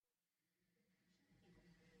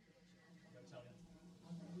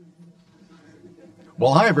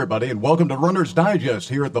Well, hi, everybody, and welcome to Runner's Digest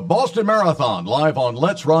here at the Boston Marathon, live on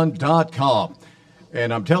LetsRun.com.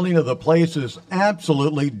 And I'm telling you, the place is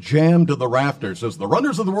absolutely jammed to the rafters as the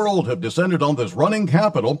runners of the world have descended on this running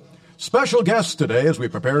capital. Special guests today as we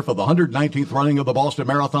prepare for the 119th running of the Boston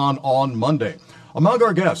Marathon on Monday. Among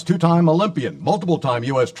our guests, two-time Olympian, multiple-time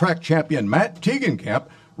U.S. track champion Matt Tegenkamp,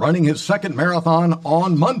 running his second marathon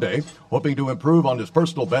on Monday, hoping to improve on his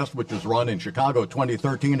personal best, which was run in Chicago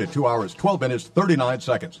 2013 at 2 hours, 12 minutes, 39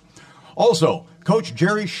 seconds. Also, Coach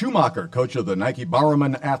Jerry Schumacher, coach of the Nike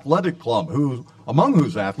Bowerman Athletic Club, among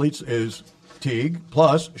whose athletes is Teague,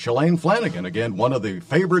 plus Shalane Flanagan, again, one of the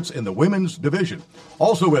favorites in the women's division.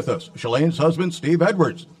 Also with us, Shalane's husband, Steve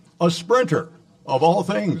Edwards, a sprinter of all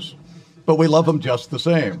things, but we love him just the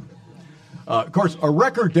same. Of course, a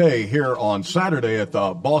record day here on Saturday at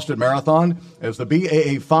the Boston Marathon as the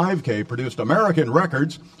BAA 5K produced American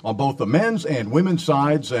records on both the men's and women's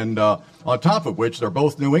sides, and on top of which they're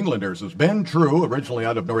both New Englanders, as Ben True, originally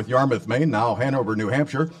out of North Yarmouth, Maine, now Hanover, New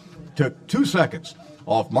Hampshire, took 2 seconds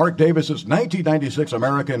off Mark Davis's 1996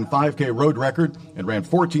 American 5K road record and ran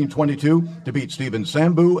 14:22 to beat Stephen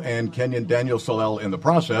Sambu and Kenyan Daniel Salel in the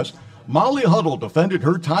process. Molly Huddle defended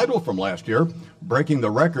her title from last year, breaking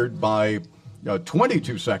the record by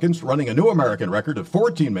 22 seconds, running a new American record of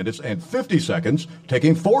 14 minutes and 50 seconds,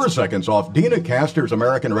 taking 4 seconds off Dina Castor's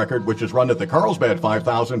American record, which is run at the Carlsbad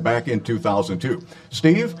 5,000 back in 2002.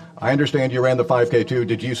 Steve, I understand you ran the 5K too.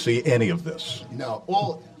 Did you see any of this? No.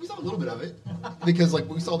 Well, we saw a little bit of it because,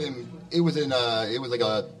 we saw them. It was like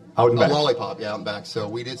a lollipop, out and back. So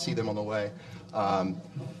we did see them on the way.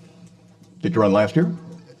 Did you run last year?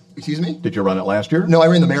 Excuse me? Did you run it last year? No, I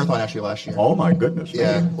ran the marathon actually last year. Oh my goodness!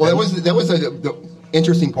 Yeah. Well, the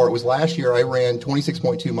interesting part was last year I ran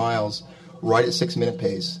 26.2 miles right at 6 minute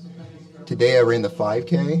pace. Today I ran the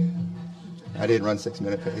 5K. I didn't run 6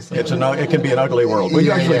 minute pace. It can be an ugly world.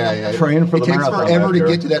 We actually train for the marathon. It takes forever to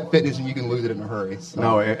get to that fitness, and you can lose it in a hurry. So.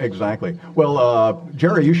 No, exactly. Well,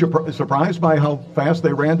 Jerry, you surprised by how fast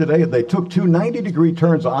they ran today? They took 2 90-degree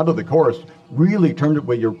turns out of the course, really turned it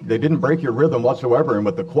where they didn't break your rhythm whatsoever. And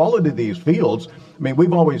with the quality of these fields, I mean,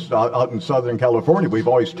 we've always, out in Southern California, we've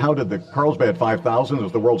always touted the Carlsbad 5,000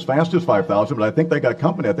 as the world's fastest 5,000, but I think they got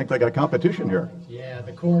company. I think they got competition here. Yeah,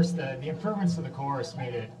 the course, the improvements to the course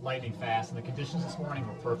made it lightning fast, and the conditions this morning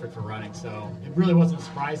were perfect for running. So it really wasn't a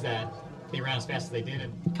surprise that they ran as fast as they did,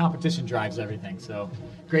 and competition drives everything. So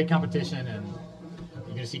great competition, and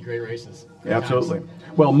you're going to see great races. Absolutely.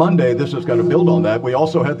 Well, Monday, this is going to build on that. We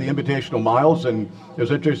also had the Invitational Miles, and it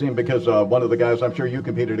was interesting because one of the guys I'm sure you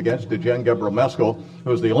competed against, Dejen Gebremeskel, who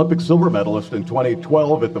was the Olympic silver medalist in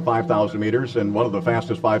 2012 at the 5,000 meters and one of the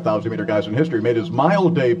fastest 5,000-meter guys in history, made his mile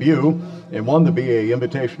debut and won the BA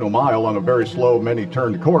Invitational Mile on a very slow,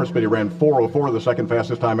 many-turned course, but he ran 4:04, the second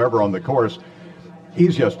fastest time ever on the course.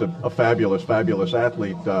 He's just a fabulous, fabulous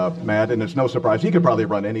athlete, Matt, and it's no surprise. He could probably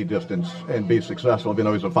run any distance and be successful, even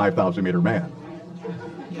though he's a 5,000-meter man.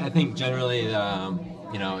 Yeah, I think generally,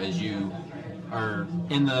 as you are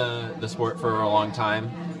in the sport for a long time,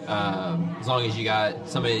 as long as you got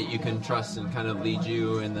somebody that you can trust and kind of lead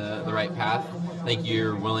you in the right path, I think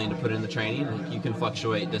you're willing to put in the training. Like, you can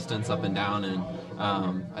fluctuate distance up and down, and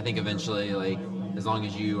I think eventually, as long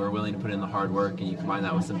as you are willing to put in the hard work and you combine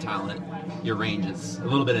that with some talent, your range is a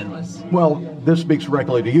little bit endless. Well, this speaks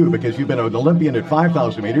directly to you because you've been an Olympian at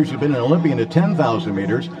 5,000 meters, you've been an Olympian at 10,000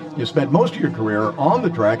 meters, you spent most of your career on the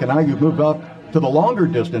track, and now you've moved up to the longer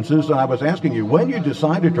distances. And I was asking you, when you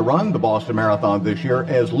decided to run the Boston Marathon this year,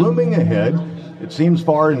 as looming ahead, it seems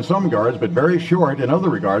far in some regards, but very short in other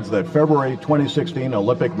regards, that February 2016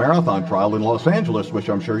 Olympic marathon trial in Los Angeles, which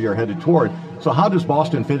I'm sure you're headed toward. So how does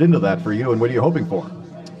Boston fit into that for you, and what are you hoping for?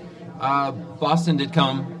 Boston did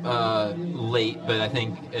come late, but I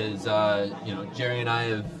think as Jerry and I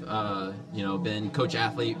have been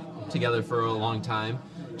coach-athlete together for a long time.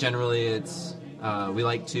 Generally, it's we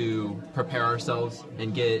like to prepare ourselves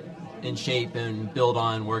and get in shape and build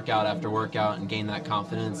on workout after workout and gain that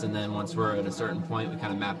confidence. And then once we're at a certain point, we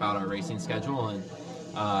kind of map out our racing schedule. And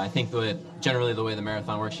I think generally the way the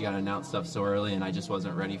marathon works, you got to announce stuff so early, and I just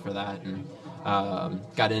wasn't ready for that. And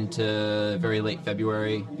got into very late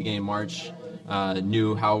February, beginning of March,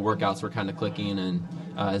 knew how workouts were kind of clicking, and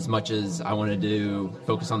as much as I wanted to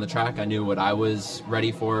focus on the track, I knew what I was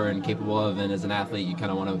ready for and capable of. And as an athlete, you kind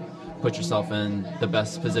of want to put yourself in the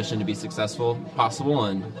best position to be successful possible,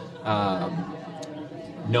 and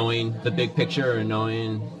knowing the big picture and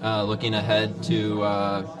knowing looking ahead to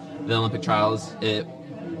the Olympic trials, it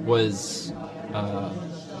was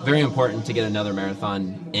very important to get another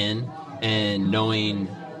marathon in, and knowing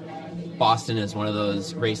Boston is one of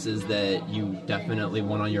those races that you definitely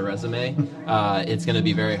want on your resume. It's going to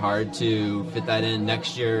be very hard to fit that in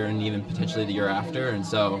next year and even potentially the year after. And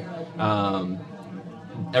so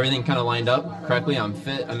everything kind of lined up correctly. I'm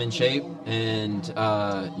fit, I'm in shape, and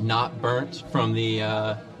not burnt from the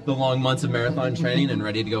long months of marathon training and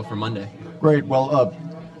ready to go for Monday. Great. Well,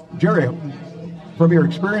 Jerry, from your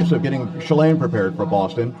experience of getting Shalane prepared for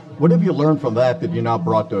Boston, what have you learned from that you now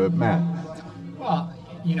brought to Matt? Well,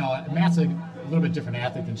 Matt's a little bit different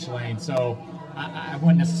athlete than Shalane, so I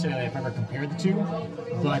wouldn't necessarily have ever compared the two,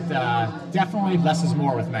 but definitely less is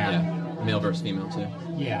more with Matt. Yeah, male versus female too.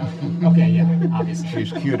 Yeah. Okay. Yeah. Obviously.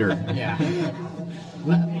 She's cuter. Yeah.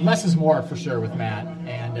 Less is more for sure with Matt,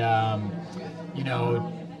 and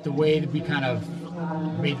the way that we kind of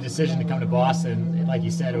made the decision to come to Boston, like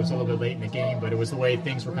you said, it was a little bit late in the game, but it was the way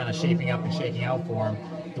things were kind of shaping up and shaking out for him,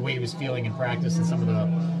 the way he was feeling in practice and some of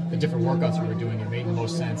the different workouts we were doing. It made the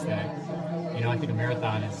most sense that, I think a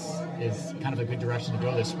marathon is kind of a good direction to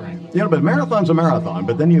go this spring. Yeah, but marathon's a marathon,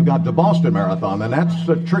 but then you've got the Boston Marathon, and that's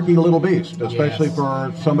a tricky little beast, especially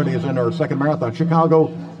for somebody who's in their second marathon.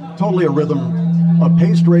 Chicago, totally a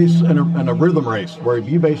paced race and a rhythm race, where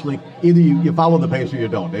you basically, either you follow the pace or you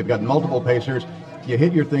don't. They've got multiple pacers. You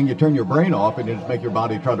hit your thing, you turn your brain off, and you just make your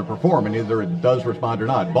body try to perform, and either it does respond or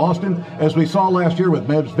not. Boston, as we saw last year with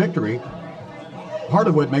Meb's victory, part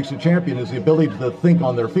of what makes a champion is the ability to think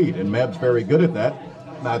on their feet, and Meb's very good at that.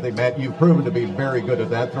 And I think, Matt, you've proven to be very good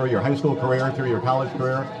at that through your high school career, through your college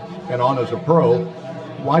career, and on as a pro.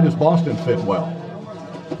 Why does Boston fit well?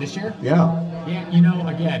 This year? Yeah. Yeah,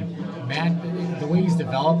 again, Matt, the way he's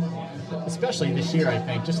developed, especially this year, I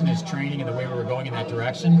think, just in his training and the way we were going in that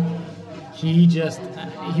direction, he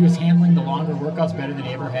was handling the longer workouts better than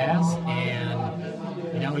he ever has, and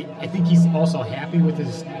I think he's also happy with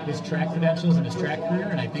his track credentials and his track career,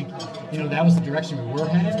 and I think that was the direction we were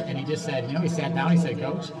headed. And he just said, he sat down, he said,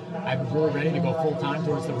 Coach, I'm really ready to go full time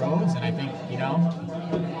towards the roads, and I think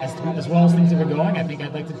as well as things have been going, I think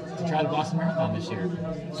I'd like to try the Boston Marathon this year.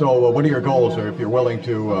 So what are your goals, or if you're willing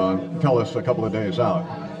to tell us a couple of days out?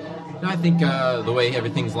 No, I think the way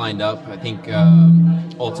everything's lined up, I think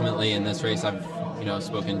ultimately in this race I've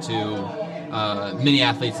spoken to many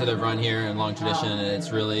athletes that have run here in long tradition, and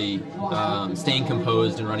it's really staying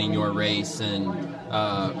composed and running your race and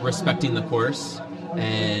respecting the course.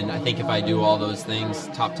 And I think if I do all those things,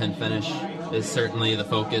 top 10 finish is certainly the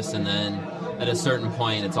focus, and then at a certain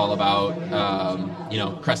point it's all about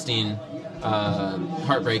cresting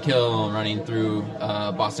Heartbreak Hill and running through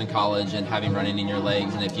Boston College and having running in your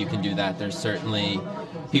legs. And if you can do that, there's certainly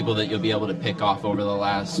people that you'll be able to pick off over the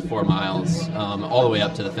last 4 miles all the way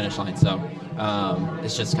up to the finish line. So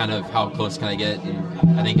it's just kind of how close can I get,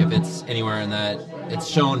 and I think if it's anywhere in that, it's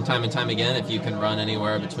shown time and time again, if you can run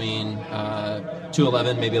anywhere between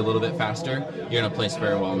 2:11, maybe a little bit faster, you're going to place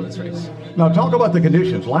very well in this race. Now talk about the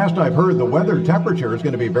conditions. Last I've heard, the weather temperature is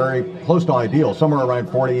going to be very close to ideal, somewhere around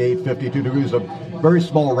 48, 52 degrees, a very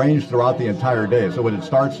small range throughout the entire day. So when it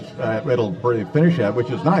starts, it'll finish at,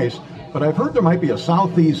 which is nice. But I've heard there might be a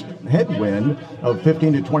southeast headwind of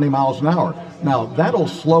 15 to 20 miles an hour. Now, that'll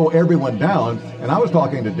slow everyone down. And I was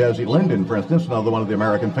talking to Desi Linden, for instance, another one of the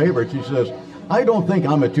American favorites. She says, I don't think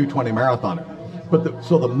I'm a 220 marathoner. But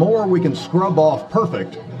so the more we can scrub off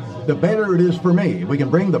perfect, the better it is for me. If we can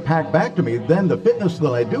bring the pack back to me, then the fitness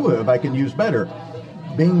that I do have, I can use better.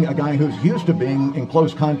 Being a guy who's used to being in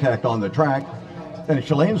close contact on the track, and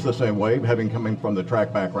Shalane's the same way, coming from the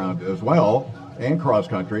track background as well, and cross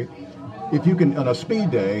country. If you can, on a speed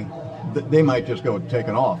day, they might just go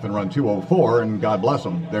taking off and run 2:04, and God bless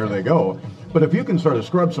them, there they go. But if you can sort of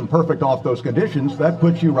scrub some perfect off those conditions, that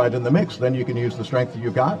puts you right in the mix. Then you can use the strength that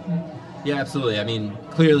you've got. Yeah, absolutely. I mean,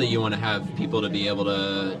 clearly you want to have people to be able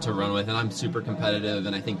to run with, and I'm super competitive,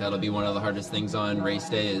 and I think that'll be one of the hardest things on race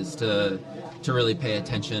day is to really pay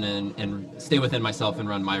attention and stay within myself and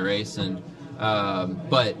run my race. And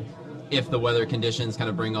but if the weather conditions kind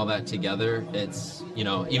of bring all that together, it's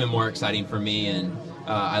even more exciting for me, and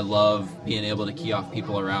I love being able to key off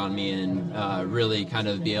people around me and really kind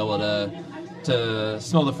of be able to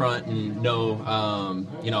smell the front and know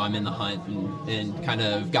I'm in the hunt and kind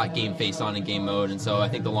of got game face on in game mode. And so I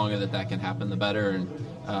think the longer that can happen, the better. And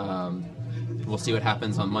we'll see what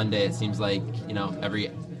happens on Monday. It seems like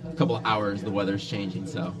every couple of hours the weather's changing.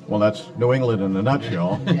 So well, that's New England in a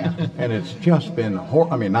nutshell. Yeah. And it's just been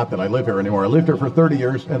not that I live here anymore. I lived here for 30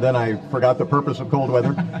 years, and then I forgot the purpose of cold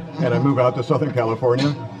weather, and I moved out to Southern California,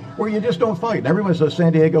 where you just don't fight. And everyone says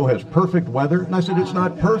San Diego has perfect weather, and I said it's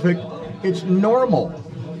not perfect, it's normal.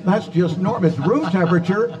 That's just normal. It's room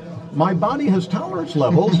temperature, my body has tolerance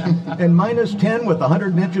levels, and -10 with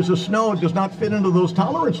 100 inches of snow does not fit into those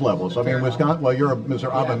tolerance levels. I mean, Wisconsin. Well, you're a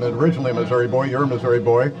Missouri. I'm originally a Missouri boy. You're a Missouri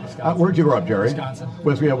boy. Where'd you grow up, Jerry? Wisconsin.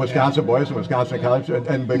 Wisconsin boys and Wisconsin college, and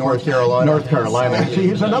of North course, Carolina. North Carolina. See,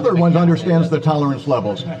 he's another one who understands the tolerance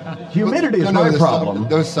levels. Humidity is my problem.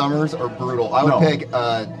 Those summers are brutal. I would No.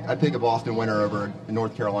 I'd pick a Boston winter over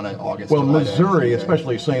North Carolina in August. Well, July. Missouri,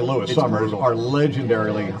 especially St. Louis It's summers, brutal. are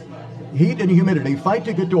legendarily heat and humidity. Fight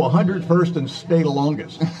to get to 100 first and stay the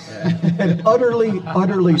longest. And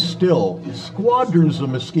utterly still. Squadrons of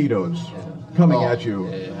mosquitoes coming at you,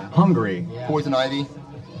 hungry. Poison ivy.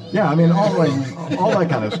 Yeah, I mean, all that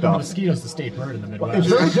kind of stuff. Mosquitoes, the state bird in the Midwest. It's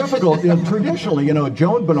very difficult. Traditionally,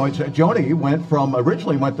 Joan Benoit, Joni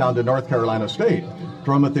originally went down to North Carolina State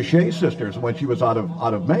from the Shea sisters when she was out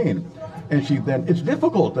of Maine. And it's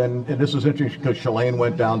difficult. And this is interesting because Shalane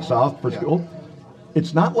went down south for school.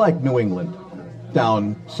 It's not like New England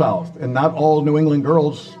down south. And not all New England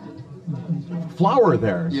girls flower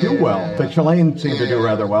there, do well. But Shalane seemed to do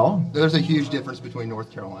rather well. There's a huge difference between North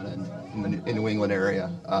Carolina and the New England area.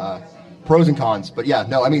 Pros and cons. But yeah,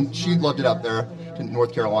 no, I mean, she loved it up there to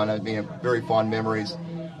North Carolina, being very fond memories.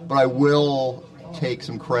 But I will take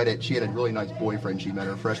some credit. She had a really nice boyfriend she met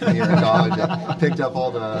her freshman year in college that picked up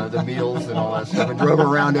all the meals and all that stuff and drove her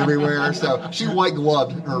around everywhere. So she white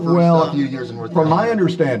gloved her first few years in North Carolina. From my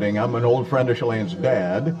understanding, I'm an old friend of Shalane's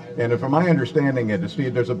dad, and from my understanding,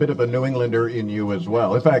 Steve, there's a bit of a New Englander in you as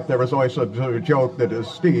well. In fact, there was always a joke that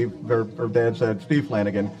Steve, her dad said, Steve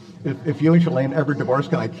Flanagan, if you and Shalane ever divorce,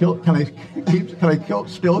 can I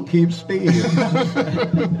still keep Steve?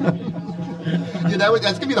 Yeah,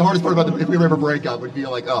 that's gonna be the hardest part about if we ever break up. Would be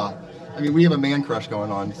like, I mean, we have a man crush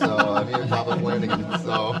going on, so me and Papa Flanagan.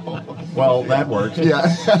 So, well, that works.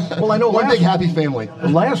 Yeah. Well, I know one big happy family.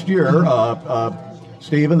 Last year,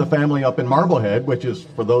 Steve and the family up in Marblehead, which is,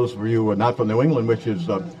 for those of you who are not from New England, which is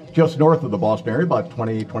just north of the Boston area, about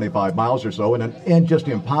 20-25 miles or so, and just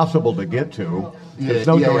impossible to get to. There's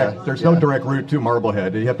no direct route to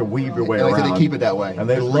Marblehead. You have to weave your way around. They keep it that way, and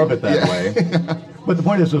they love it that way. But the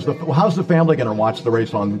point is how's the family going to watch the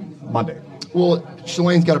race on Monday? Well,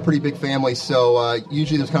 Shalane's got a pretty big family, so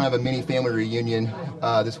usually there's kind of a mini family reunion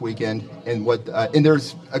this weekend, and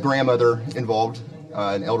there's a grandmother involved,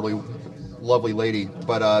 an elderly, lovely lady,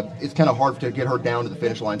 but it's kind of hard to get her down to the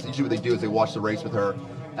finish line. So usually what they do is they watch the race with her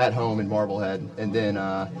at home in Marblehead, and then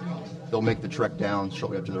they'll make the trek down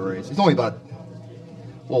shortly after the race. It's only about,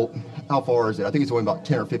 how far is it? I think it's only about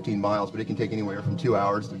 10 or 15 miles, but it can take anywhere from 2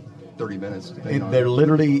 hours to 30 minutes. There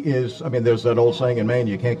literally is. I mean, there's that old saying in Maine: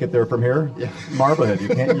 you can't get there from here. Yeah. Marblehead, you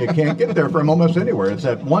can't get there from almost anywhere. It's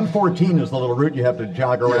at 114 is the little route you have to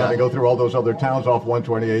jog around and go through all those other towns off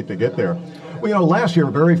 128 to get there. Well, last year,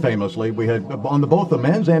 very famously, we had on both the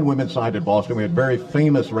men's and women's side at Boston, we had very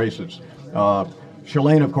famous races.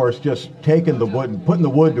 Shalane, of course, just taking the wood and putting the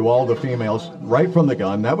wood to all the females right from the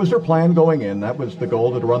gun. That was her plan going in. That was the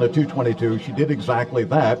goal, to run a 2:22. She did exactly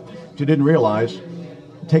that. She didn't realize,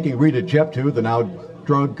 taking Rita Jeptu, the now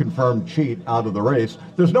drug-confirmed cheat, out of the race,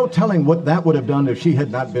 there's no telling what that would have done if she had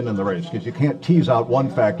not been in the race, because you can't tease out one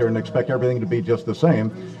factor and expect everything to be just the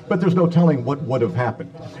same, but there's no telling what would have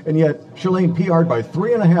happened. And yet, Shalane PR'd by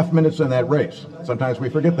 3.5 minutes in that race. Sometimes we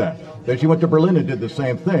forget that. Then she went to Berlin and did the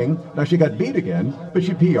same thing. Now she got beat again, but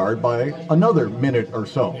she PR'd by another minute or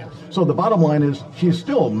so. So the bottom line is, she's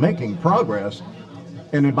still making progress.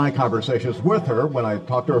 And in my conversations with her, when I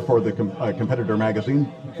talked to her for the Competitor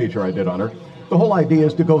magazine feature I did on her, the whole idea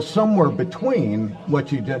is to go somewhere between what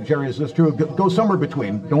she did. Jerry, is this true? Go somewhere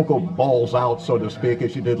between. Don't go balls out, so to speak,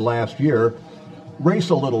 as she did last year.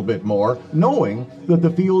 Race a little bit more, knowing that the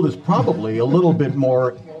field is probably a little bit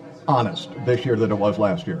more honest this year than it was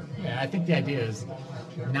last year. Yeah, I think the idea is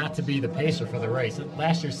not to be the pacer for the race.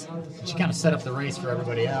 Last year, she kind of set up the race for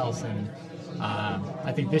everybody else, and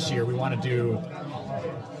I think this year we wanted to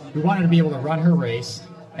be able to run her race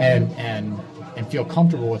and feel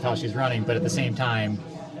comfortable with how she's running, but at the same time,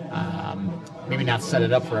 maybe not set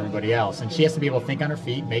it up for everybody else. And she has to be able to think on her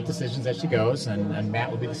feet, make decisions as she goes, and Matt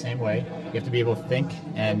will be the same way. You have to be able to think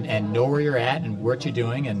and know where you're at and what you're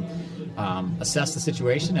doing and assess the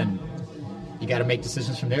situation, and you got to make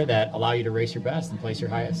decisions from there that allow you to race your best and place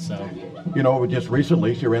your highest. So, just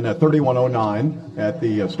recently she ran that 31:09 at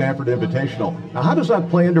the Stanford Invitational. Now, how does that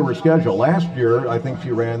play into her schedule? Last year, I think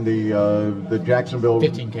she ran the Jacksonville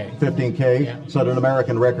 15K. 15K, set an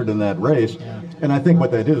American record in that race. Yeah. And I think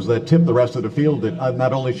what that is, that tipped the rest of the field that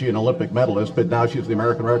not only is she an Olympic medalist, but now she's the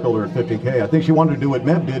American record holder at 50K. I think she wanted to do what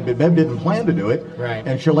Meb did, but Meb didn't plan to do it. Right.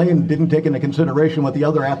 And Shalane didn't take into consideration what the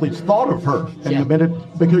other athletes thought of her. And Yeah. the minute,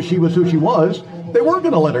 because she was who she was, they weren't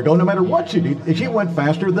going to let her go no matter what she did. If she went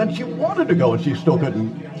faster than she wanted to go, and she still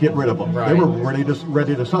couldn't get rid of them. Right. They were ready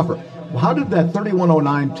to suffer. Well, how did that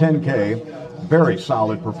 31:09 10K, very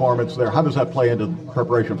solid performance there, how does that play into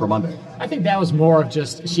preparation for Monday? I think that was more of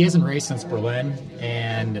just, she hasn't raced since Berlin,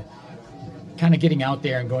 and kind of getting out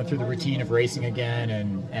there and going through the routine of racing again,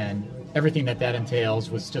 and everything that entails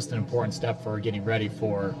was just an important step for getting ready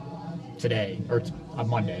for today, or on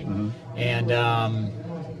Monday. And,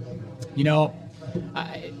 you know,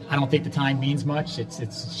 I don't think the time means much.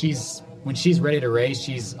 When she's ready to race,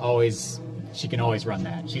 she can always run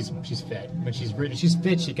that. She's fit. When she's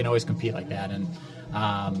fit, she can always compete like that. And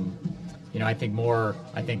you know, I think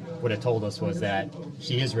what it told us was that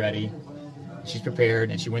she is ready, she's prepared,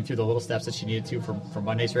 and she went through the little steps that she needed to for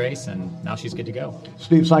Monday's race, and now she's good to go.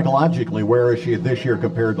 Steve, psychologically, where is she this year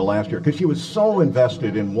compared to last year? Because she was so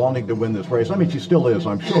invested in wanting to win this race. I mean, she still is,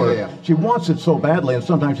 I'm sure. Yeah. She wants it so badly, and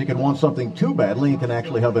sometimes she can want something too badly and can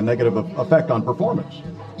actually have a negative effect on performance.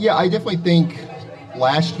 Yeah, I definitely think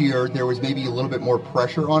last year there was maybe a little bit more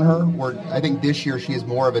pressure on her, where I think this year she has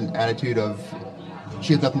more of an attitude of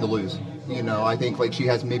she has nothing to lose. You know, I think like she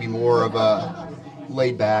has maybe more of a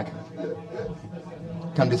laid back,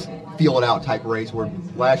 kind of just feel it out type race, where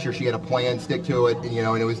last year she had a plan, stick to it, and, you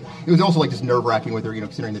know, and it was also like just nerve wracking with her, you know,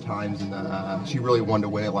 considering the times, and she really wanted to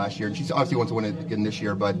win it last year, and she obviously wants to win it again this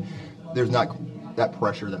year, but there's not that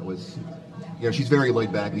pressure that was. You know, she's very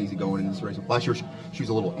laid back and easy going in this race. Last year, she was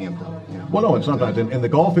a little amped up. You know? Well, no, and sometimes in the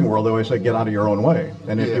golfing world, they always say get out of your own way.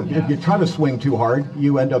 And if you try to swing too hard,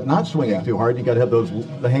 you end up not swinging too hard. You got to have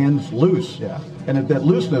the hands loose. Yeah. And that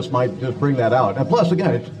looseness might just bring that out. And plus,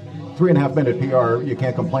 again, it's 3.5 minute PR. You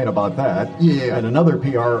can't complain about that. Yeah. And another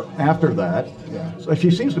PR after that. Yeah. So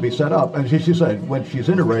she seems to be set up. And she said when she's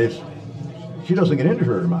in a race, she doesn't get injured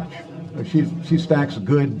very much. She stacks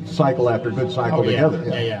good cycle after good cycle together.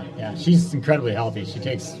 Yeah. She's incredibly healthy. She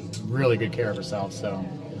takes really good care of herself. So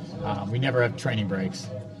we never have training breaks.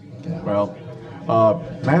 Yeah. Well,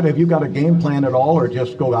 Matt, have you got a game plan at all, or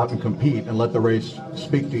just go out and compete and let the race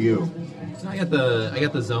speak to you? I got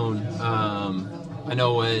the zone. I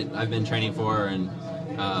know what I've been training for, and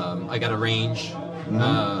I got a range, and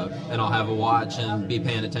I'll have a watch and be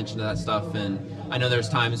paying attention to that stuff. And I know there's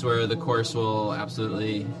times where the course will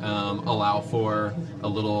absolutely allow for a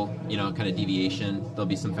little, you know, kind of deviation. There'll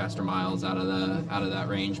be some faster miles out of that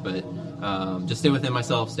range, but just stay within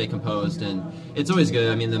myself, stay composed, and it's always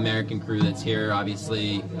good. I mean, the American crew that's here,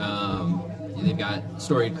 obviously, they've got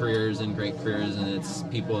storied careers and great careers, and it's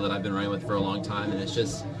people that I've been running with for a long time, and it's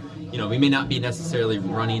just, you know, we may not be necessarily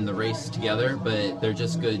running the race together, but they're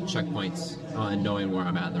just good checkpoints on knowing where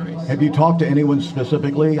I'm at in the race. Have you talked to anyone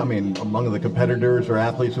specifically, I mean, among the competitors or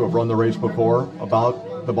athletes who have run the race before,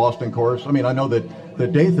 about the Boston course? I mean, I know that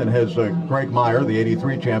Dathan has Greg Meyer, the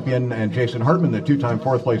 83 champion, and Jason Hartman, the two-time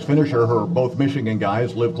fourth-place finisher, who are both Michigan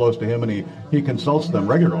guys, live close to him, and he consults them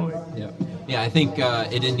regularly. Yeah, I think it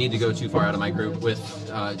didn't need to go too far out of my group with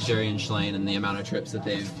Jerry and Shalane and the amount of trips that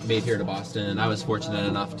they've made here to Boston, and I was fortunate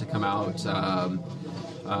enough to come out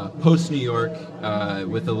post New York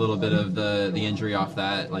with a little bit of the injury off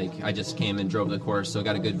that. Like, I just came and drove the course, so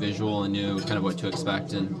got a good visual and knew kind of what to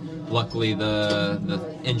expect. And luckily,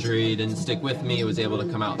 the injury didn't stick with me. I was able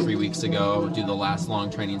to come out 3 weeks ago, do the last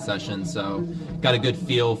long training session, so got a good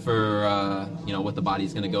feel for you know, what the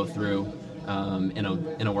body's going to go through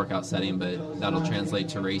in a workout setting, but that'll translate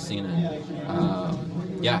to racing.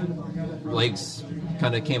 And yeah, legs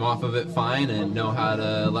kind of came off of it fine, and know how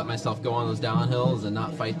to let myself go on those downhills and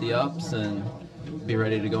not fight the ups, and be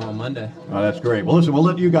ready to go on Monday. Oh, that's great. Well, listen, we'll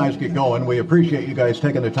let you guys get going. We appreciate you guys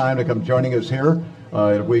taking the time to come joining us here.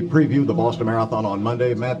 We preview the Boston Marathon on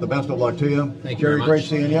Monday. Matt, the best of luck to you. Thank you Jerry, very much. great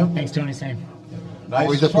seeing you. Thanks, Tony. Same. Nice.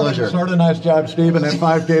 Always a pleasure. Sort of nice job, Steve, in that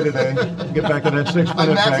 5K today. Get back to that 6 I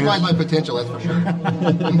minute maximize pace. my potential, that's for sure.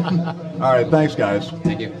 All right, thanks, guys.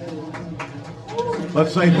 Thank you.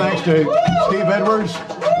 Let's say thanks to Steve Edwards,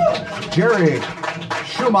 Jerry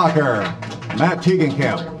Schumacher, Matt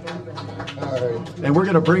Teagenkamp. And we're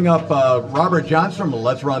going to bring up Robert Johnson from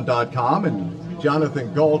Let'sRun.com and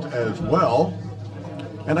Jonathan Galt as well.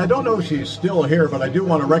 And I don't know if she's still here, but I do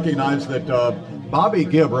want to recognize that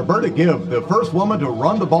Roberta Gibb, the first woman to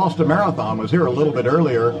run the Boston Marathon, was here a little bit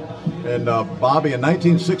earlier. And Bobby, in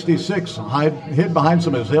 1966, hid behind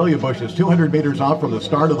some azalea bushes 200 meters out from the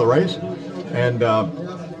start of the race. And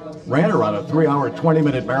ran around a 3-hour,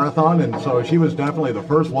 20-minute marathon, and so she was definitely the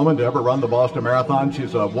first woman to ever run the Boston Marathon.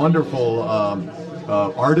 She's a wonderful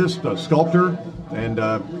artist, a sculptor, and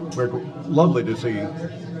we're lovely to see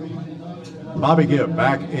Bobby Gibb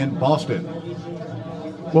back in Boston.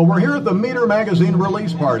 Well, we're here at the Meter Magazine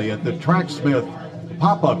release party at the Tracksmith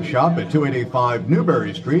pop-up shop at 2885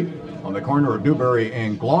 Newberry Street on the corner of Newberry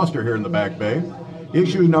and Gloucester here in the Back Bay.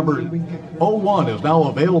 Issue number 01 is now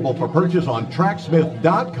available for purchase on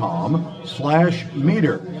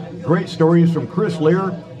tracksmith.com/meter. Great stories from Chris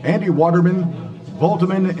Lear, Andy Waterman,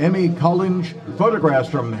 Voltman, Emmy Collins, photographs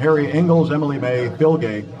from Harry Engels, Emily May, Phil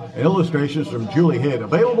Gay, and illustrations from Julie Hidd.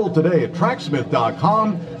 Available today at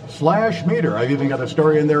tracksmith.com/meter. I've even got a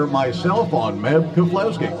story in there myself on Meb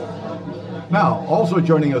Kuflewski. Now, also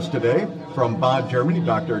joining us today from Bonn, Germany,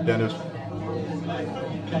 Dr. Dennis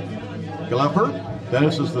Glepper.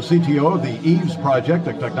 Dennis is the CTO of the EVES Project,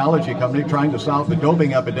 a technology company trying to solve the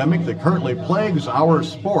doping epidemic that currently plagues our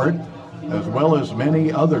sport, as well as many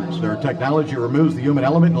others. Their technology removes the human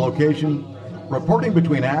element and location reporting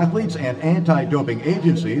between athletes and anti-doping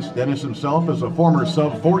agencies. Dennis himself is a former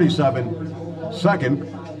sub-47 second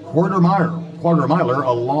quarter miler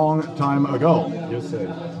a long time ago. Yes, sir.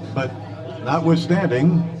 But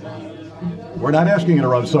notwithstanding, we're not asking you to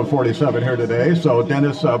run sub-47 here today, so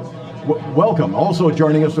Dennis, welcome. Also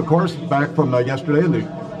joining us, of course, back from yesterday and the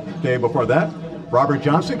day before that, Robert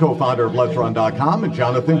Johnson, co-founder of Let'sRun.com, and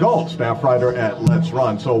Jonathan Galt, staff writer at Let's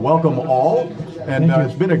Run. So welcome all. And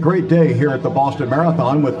it's been a great day here at the Boston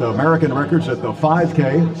Marathon with the American records at the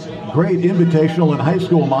 5K, great invitational and high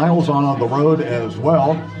school miles on the road as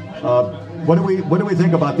well. What do we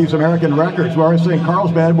think about these American records? We're always saying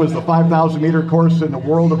Carlsbad was the 5,000-meter course in the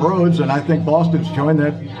world of roads, and I think Boston's joined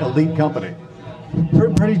that elite company.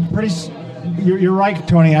 Pretty. You're right,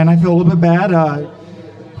 Tony, and I feel a little bit bad.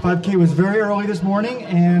 5K was very early this morning,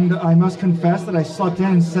 and I must confess that I slept in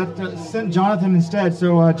and sent Jonathan instead.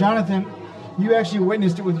 So, Jonathan, you actually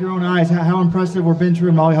witnessed it with your own eyes. How impressive were Ben True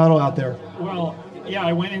and Molly Huddle out there? Well, yeah,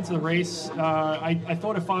 I went into the race. I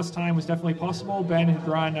thought a fast time was definitely possible. Ben had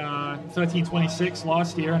run 13:26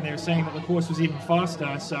 last year, and they were saying that the course was even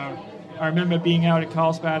faster. So I remember being out at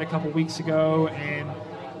Carlsbad a couple weeks ago, and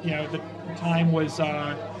the time was,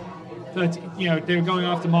 they were going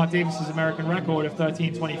after Mark Davis's American record of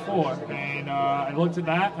 13:24, and I looked at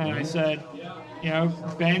that and I said,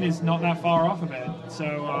 Ben is not that far off of it.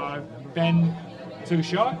 So Ben took a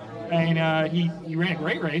shot, and he ran a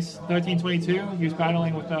great race, 13:22. He was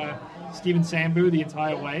battling with Steven Sambu the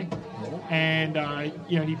entire way, and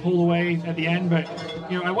he pulled away at the end. But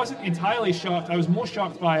I wasn't entirely shocked. I was more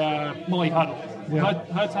shocked by Molly Huddle. Yeah.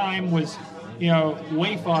 Her time was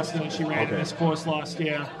way faster than she ran in this course last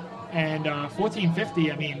year, and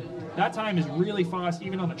 14:50. I mean, that time is really fast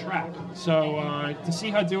even on the track. So to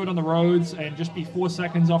see her do it on the roads and just be 4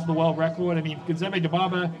 seconds off the world record. I mean, Gazebe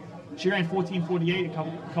Dibaba, she ran 14:48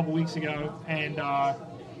 a couple weeks ago, and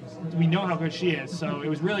we know how good she is. So it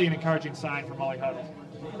was really an encouraging sign for Molly Huddle.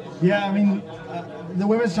 Yeah, I mean, the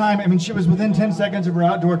women's time, she was within 10 seconds of her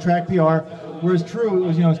outdoor track PR, whereas True,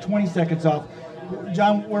 it was 20 seconds off.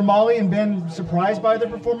 John, were Molly and Ben surprised by their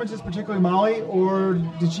performances, particularly Molly, or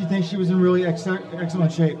did she think she was in really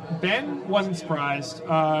excellent shape? Ben wasn't surprised.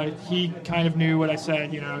 He kind of knew what I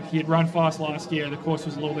said. He had run fast last year. The course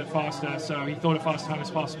was a little bit faster, so he thought a fast time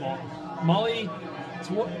was possible. Molly,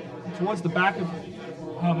 towards the back of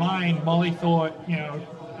her mind, Molly thought,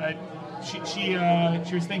 she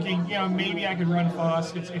was thinking, maybe I could run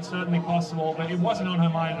fast. It's certainly possible, but it wasn't on her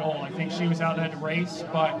mind at all. I think she was out there to race,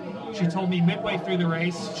 but she told me midway through the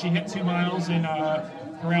race, she hit 2 miles in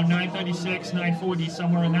around 9:36, 9:40,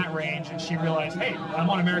 somewhere in that range, and she realized, hey, I'm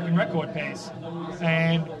on American record pace.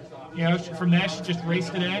 And from there, she just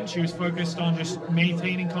raced it in. She was focused on just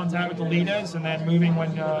maintaining contact with the leaders and then moving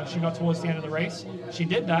when she got towards the end of the race. She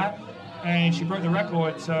did that, and she broke the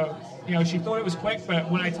record. So, she thought it was quick, but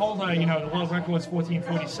when I told her, the world record's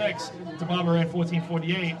 14:46, Dibaba ran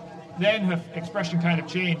 14:48, then her expression kind of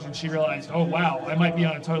changed, and she realized, oh, wow, I might be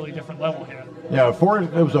on a totally different level here. Yeah,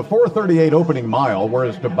 it was a 4:38 opening mile,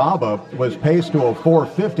 whereas Dibaba was paced to a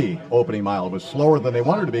 4:50 opening mile. It was slower than they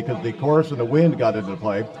wanted to be because the course and the wind got into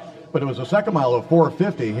play. But it was a second mile of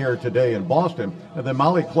 4:50 here today in Boston. And then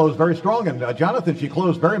Molly closed very strong. And Jonathan, she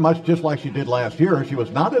closed very much just like she did last year. She was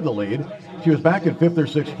not in the lead. She was back in 5th or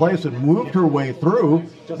 6th place and moved her way through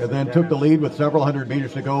and then took the lead with several hundred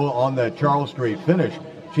meters to go on that Charles Street finish.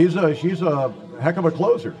 She's a heck of a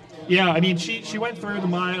closer. Yeah, I mean, she went through the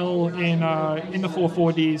mile in the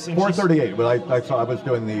 440s. And 4:38. But I saw I was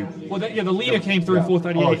doing the. Well, the leader came through Yeah.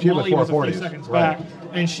 4:38. Oh, she was Molly was a few 4:40s. seconds Right. back,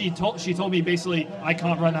 and she told me basically, I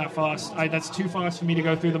can't run that fast. That's too fast for me to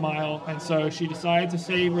go through the mile, and so she decided to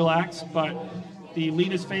stay relaxed, but. The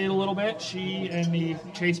leaders faded a little bit. She and the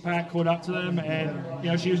chase pack caught up to them, and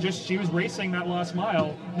she was racing that last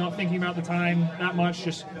mile, not thinking about the time that much,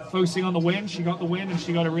 just focusing on the win. She got the win, and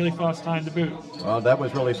she got a really fast time to boot. That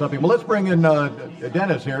was really something. Well, let's bring in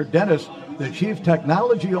Dennis here. Dennis, the Chief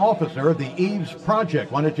Technology Officer of the EVES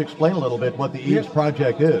Project. Why don't you explain a little bit what the EVES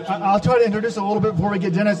Project is? I'll try to introduce a little bit before we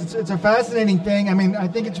get Dennis. It's a fascinating thing. I mean, I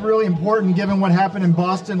think it's really important given what happened in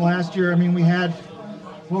Boston last year. I mean, we had,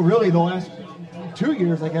 really the last 2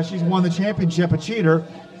 years, I guess, she's won the championship, a cheater.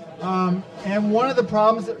 And one of the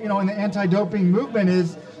problems, in the anti-doping movement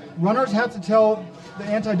is runners have to tell the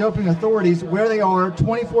anti-doping authorities where they are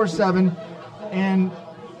 24/7 and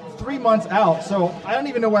 3 months out. So I don't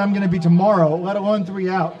even know where I'm going to be tomorrow, let alone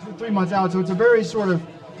 3 months out. So it's a very sort of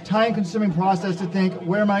time-consuming process to think,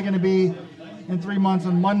 where am I going to be in 3 months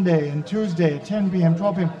on Monday and Tuesday at 10 p.m.,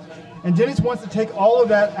 12 p.m. And Dennis wants to take all of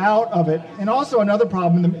that out of it. And also another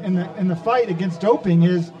problem in the fight against doping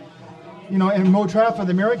is, and Mo Traffa, the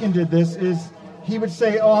American, did this, is he would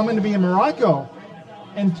say, I'm going to be in Morocco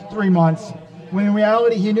in 3 months, when in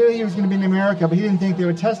reality he knew he was going to be in America, but he didn't think they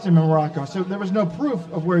would test him in Morocco. So there was no proof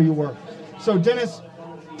of where you were. So Dennis,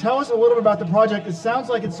 tell us a little bit about the project. It sounds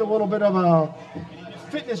like it's a little bit of a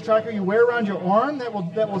fitness tracker you wear around your arm that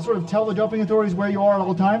will sort of tell the doping authorities where you are at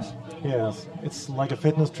all times? Yes, it's like a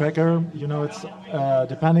fitness tracker. It's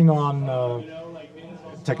depending on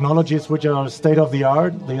technologies which are state of the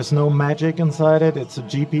art. There's no magic inside it. It's a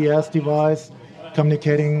GPS device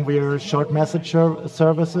communicating via short message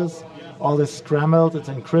services. All is scrambled. It's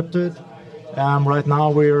encrypted. Right now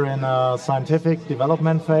we're in a scientific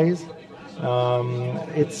development phase.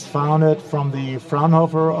 It's founded from the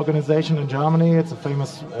Fraunhofer organization in Germany. It's a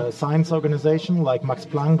famous science organization like Max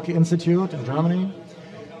Planck Institute in Germany.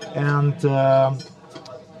 And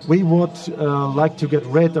we would like to get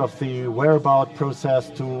rid of the whereabout process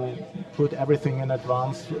to put everything in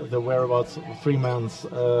advance, the whereabouts 3 months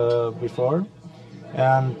before.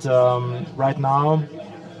 And right now,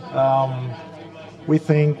 we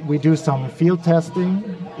think we do some field testing,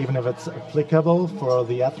 even if it's applicable for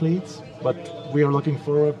the athletes. But we are looking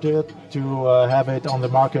forward to it, to have it on the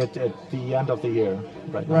market at the end of the year.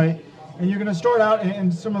 Right. And you're going to start out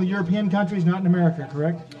in some of the European countries, not in America,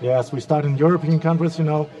 correct? Yes, we start in European countries.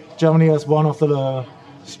 Germany has one of the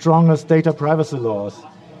strongest data privacy laws.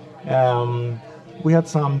 We had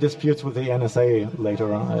some disputes with the NSA later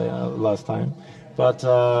last time. But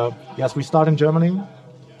yes, we start in Germany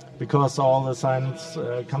because all the science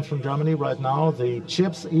comes from Germany right now. The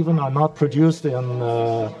chips even are not produced in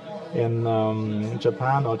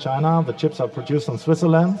Japan or China. The chips are produced in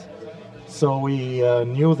Switzerland. So we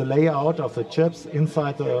knew the layout of the chips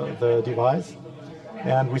inside the device.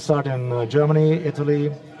 And we start in Germany,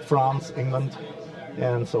 Italy, France, England,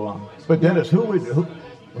 and so on. But Dennis, who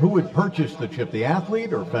would purchase the chip? The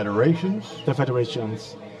athlete or federations? The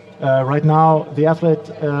federations. Right now, the athlete,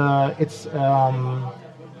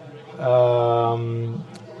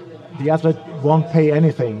 the athlete won't pay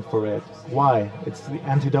anything for it. Why? It's the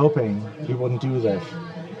anti-doping. He wouldn't do that.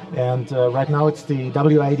 And right now it's the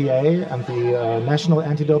WADA and the National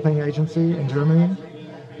Anti-Doping Agency in Germany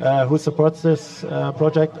who supports this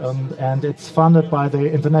project, and it's funded by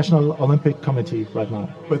the International Olympic Committee right now.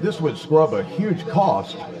 But this would scrub a huge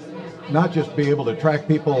cost, not just be able to track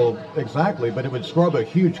people exactly, but it would scrub a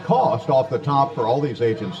huge cost off the top for all these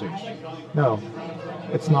agencies. No.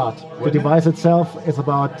 It's not. The device itself is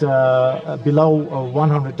about below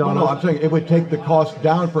 $100. No, I'm saying it would take the cost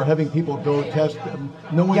down for having people go test,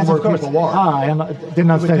 knowing yes, where of course. people are. I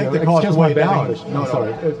didn't understand. It would take the cost way down. No,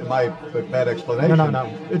 sorry. My bad explanation. No.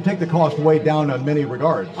 It'd take the cost way down in many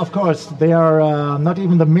regards. Of course, they are not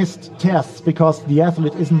even the missed tests because the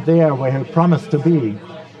athlete isn't there where he promised to be.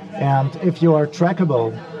 And if you are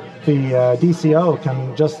trackable, the DCO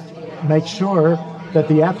can just make sure that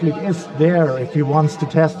the athlete is there if he wants to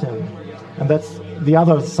test him. And that's the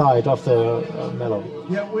other side of the medal.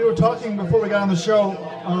 Yeah, we were talking before we got on the show.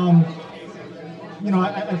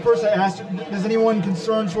 At first I asked, does anyone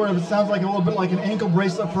concerned sort of, it sounds like a little bit like an ankle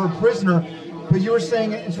bracelet for a prisoner, but you were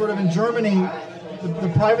saying sort of in Germany,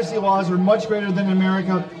 the privacy laws are much greater than in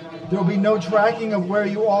America. There will be no tracking of where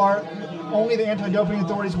you are. Only the anti-doping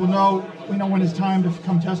authorities will know, when it's time to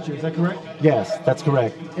come test you. Is that correct? Yes, that's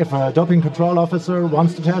correct. If a doping control officer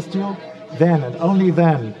wants to test you, then and only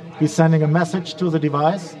then he's sending a message to the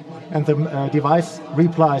device, and the device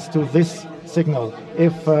replies to this signal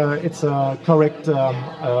if it's a correct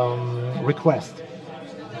request.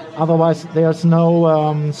 Otherwise, there's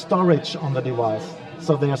no storage on the device,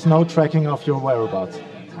 so there's no tracking of your whereabouts.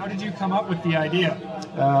 How did you come up with the idea?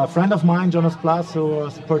 A friend of mine, Jonas Blas, who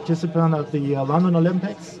was a participant at the London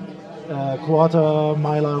Olympics, quarter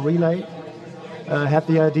miler relay, had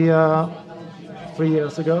the idea 3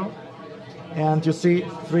 years ago. And you see,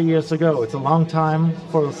 3 years ago, it's a long time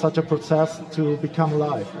for such a process to become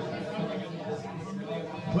alive.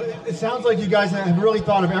 It sounds like you guys have really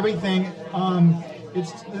thought of everything.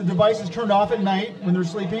 The device is turned off at night when they're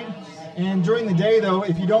sleeping. And during the day, though,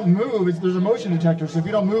 if you don't move, there's a motion detector. So if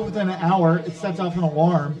you don't move within an hour, it sets off an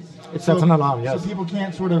alarm. It sets an alarm, yes. So people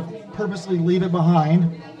can't sort of purposely leave it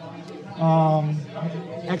behind.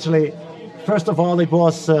 Actually, first of all, it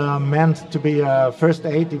was meant to be a first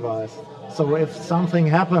aid device. So if something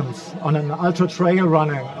happens on an ultra trail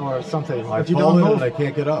running or something, I've if you don't fallen move, and I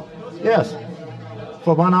can't get up. yes,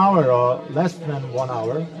 for 1 hour or less than 1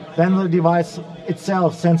 hour, then the device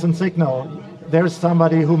itself sends a signal. There's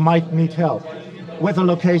somebody who might need help with a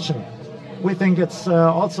location. We think it's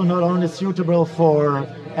also not only suitable for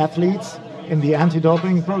athletes in the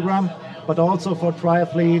anti-doping program, but also for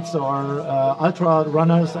triathletes or ultra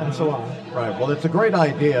runners and so on. Right. Well, it's a great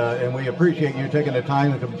idea, and we appreciate you taking the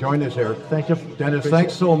time to come join us here. Thank you. Dennis,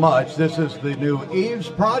 thanks so much. This is the new EVES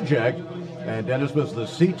project, and Dennis was the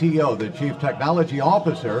CTO, the Chief Technology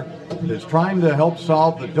Officer, that's trying to help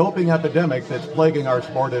solve the doping epidemic that's plaguing our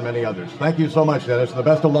sport and many others. Thank you so much, Dennis. The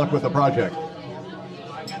best of luck with the project.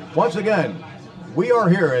 Once again, we are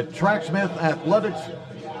here at Tracksmith Athletics,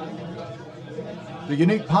 the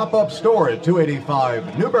unique pop-up store at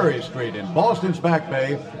 285 Newbury Street in Boston's Back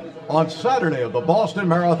Bay on Saturday of the Boston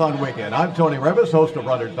Marathon weekend. I'm Tony Revis, host of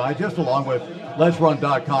Runner's Digest, along with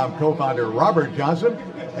Let'sRun.com co-founder Robert Johnson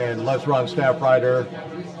and Let's Run staff writer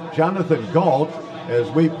Jonathan Gault as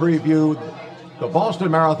we preview the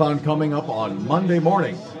Boston Marathon coming up on Monday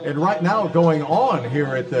morning. And right now going on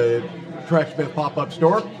here at the Tracksmith pop-up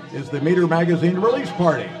store is the Meter Magazine release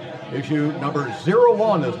party. Issue number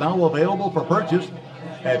 01 is now available for purchase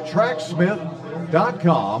at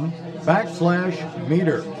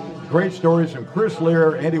tracksmith.com/meter. Great stories from Chris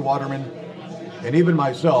Lear, Andy Waterman, and even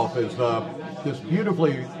myself. As this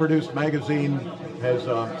beautifully produced magazine has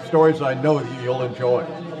stories I know that you'll enjoy.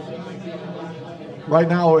 Right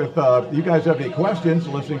now, if you guys have any questions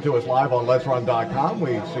listening to us live on Let'sRun.com,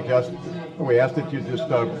 we ask that you just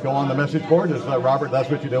go on the message board. Is Robert, that's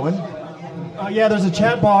what you're doing? Yeah, there's a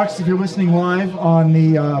chat box if you're listening live on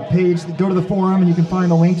the page. Go to the forum and you can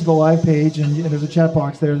find the link to the live page, and there's a chat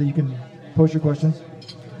box there that you can post your questions.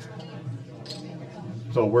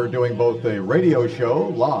 So we're doing both a radio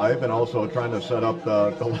show live and also trying to set up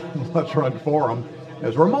the Let's Run forum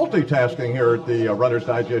as we're multitasking here at the Runner's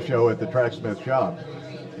Digest show at the Tracksmith shop.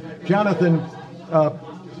 Jonathan,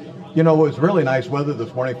 it was really nice weather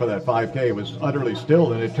this morning for that 5K. It was utterly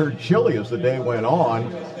still, and it turned chilly as the day went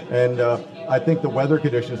on. And I think the weather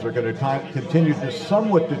conditions are going to continue to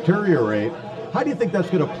somewhat deteriorate. How do you think that's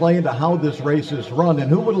going to play into how this race is run, and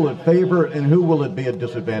who will it favor, and who will it be a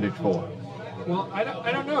disadvantage for? Well, I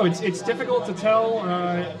don't know. It's difficult to tell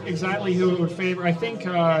exactly who it would favor. I think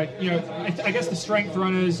I guess the strength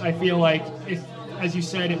runners. I feel like if, as you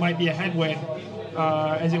said, it might be a headwind,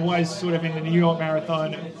 as it was sort of in the New York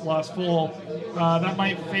Marathon last fall. That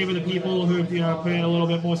might favor the people who put in a little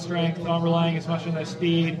bit more strength, aren't relying as much on their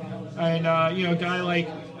speed, and a guy like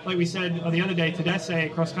we said the other day, Tedeschi, a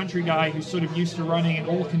cross-country guy who's sort of used to running in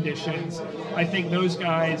all conditions. I think those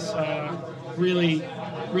guys really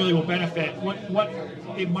will benefit. What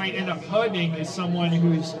it might end up hurting is someone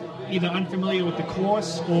who's either unfamiliar with the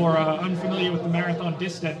course or unfamiliar with the marathon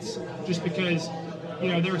distance, just because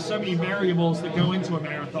there are so many variables that go into a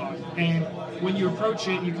marathon, and when you approach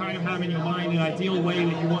it, you kind of have in your mind an ideal way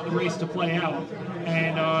that you want the race to play out.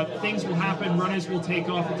 And things will happen, runners will take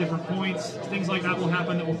off at different points, things like that will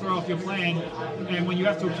happen that will throw off your plan. And when you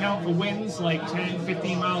have to account for winds like 10,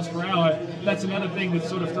 15 miles per hour, that's another thing that's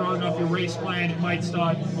sort of throwing off your race plan. It might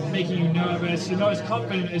start making you nervous. You're not as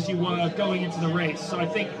confident as you were going into the race. So I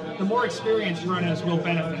think the more experienced runners will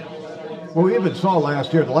benefit. Well, we even saw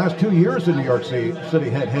last year, the last 2 years in New York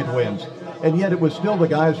City had headwinds, and yet it was still the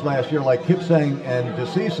guys last year like Kipsang and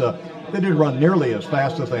DeCisa. They didn't run nearly as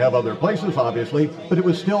fast as they have other places, obviously, but it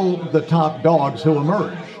was still the top dogs who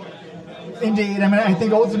emerged. Indeed. I mean, I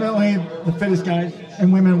think ultimately the fittest guys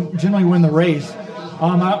and women generally win the race.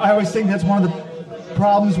 I always think that's one of the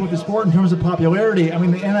problems with the sport in terms of popularity. I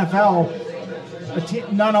mean, the NFL,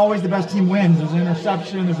 not always the best team wins. There's an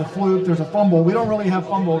interception, there's a fluke, there's a fumble. We don't really have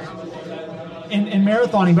fumbles in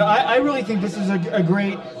marathoning, but I really think this is a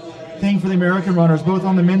great thing for the American runners, both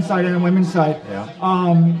on the men's side and the women's side. Yeah.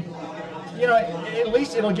 At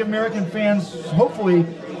least it'll give American fans, hopefully,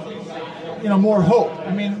 more hope.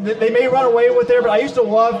 I mean, they may run away with there, but I used to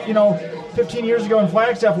love, 15 years ago in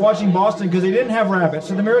Flagstaff watching Boston because they didn't have rabbits,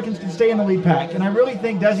 so the Americans could stay in the lead pack. And I really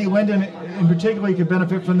think Desi Linden in particular could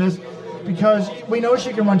benefit from this because we know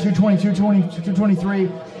she can run 220, 223.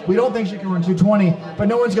 We don't think she can run 220, but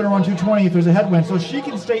no one's going to run 220 if there's a headwind. So she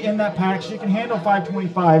can stay in that pack. She can handle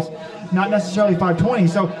 525s, not necessarily 520.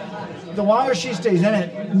 So the longer she stays in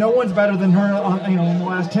it, no one's better than her on, in the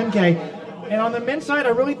last 10K. And on the men's side, I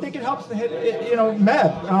really think it helps to hit,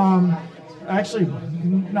 Meb. Actually,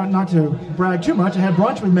 not to brag too much, I had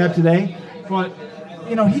brunch with Meb today, but,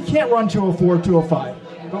 he can't run 204,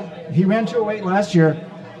 205. But he ran 208 last year,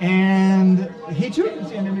 and he too can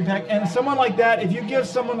see an enemy pack. And someone like that, if you give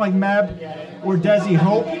someone like Meb or Desi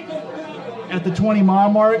hope at the 20-mile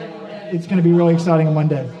mark, it's going to be really exciting on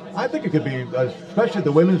Monday. I think it could be, especially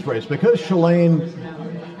the women's race, because Shalane,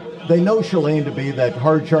 they know Shalane to be that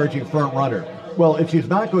hard-charging front runner. Well, if she's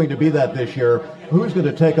not going to be that this year, who's going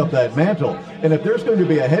to take up that mantle? And if there's going to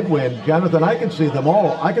be a headwind, Jonathan, I can see them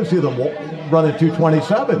all. I can see them running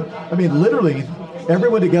 227. I mean, literally,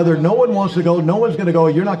 everyone together, no one wants to go. No one's going to go.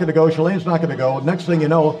 You're not going to go. Shalane's not going to go. Next thing you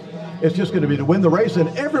know, it's just going to be to win the race, and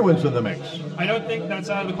everyone's in the mix. I don't think that's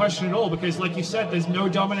out of the question at all because, like you said, there's no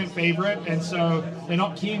dominant favorite, and so they're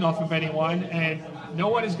not keying off of anyone, and no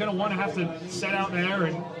one is going to want to have to set out there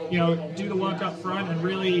and, do the work up front and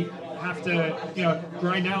really have to,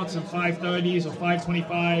 grind out some 530s or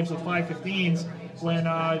 525s or 515s when,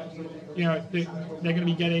 they're going to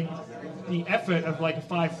be getting the effort of like a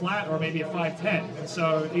 5 flat or maybe a 510. And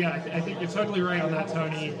so, I think you're totally right on that,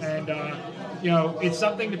 Tony. And, it's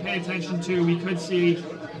something to pay attention to. We could see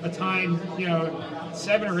a time,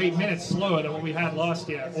 7 or 8 minutes slower than what we had last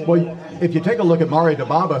year. Well, if you take a look at Mari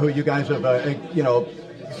Dababa, who you guys have,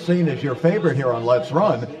 seen as your favorite here on Let's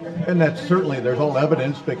Run, and that's certainly, there's all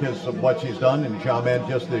evidence because of what she's done in Xiamen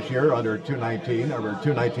just this year under 219 or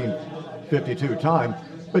 219.52 time.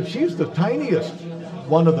 But she's the tiniest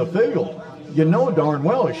one of the field. You know darn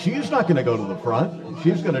well she's not going to go to the front.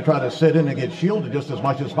 She's going to try to sit in and get shielded just as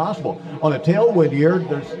much as possible. On a tailwind year,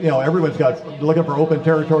 there's everyone's got looking for open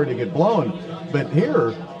territory to get blown. But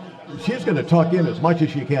here, she's going to tuck in as much as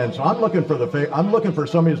she can. So I'm looking for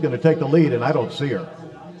somebody who's going to take the lead, and I don't see her.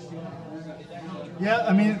 Yeah,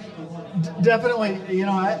 I mean, definitely.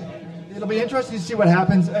 It'll be interesting to see what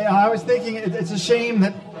happens. I was thinking it's a shame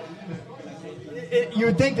that you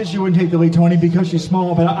would think that she wouldn't take the lead, Tony, because she's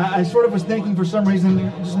small. But I sort of was thinking for some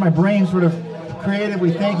reason, just my brain sort of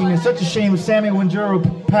creatively thinking, it's such a shame Sammy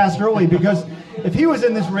Wanjuro passed early because if he was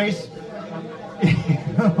in this race,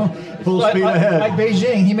 full speed ahead, like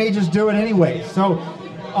Beijing, he may just do it anyway. So,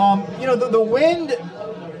 the wind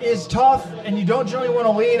is tough, and you don't generally want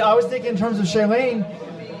to lead. I was thinking in terms of Shalane,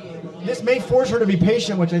 this may force her to be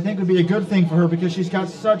patient, which I think would be a good thing for her because she's got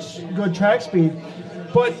such good track speed.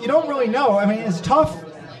 But you don't really know. I mean, it's tough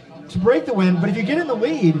to break the wind, but if you get in the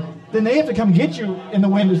lead, then they have to come get you in the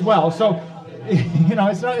wind as well. So,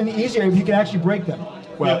 it's not any easier if you can actually break them.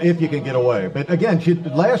 Well, if you can get away. But again,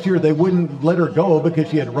 last year they wouldn't let her go because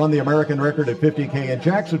she had run the American record at 50K in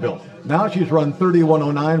Jacksonville. Now she's run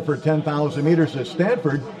 31:09 for 10,000 meters at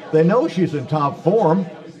Stanford. They know she's in top form.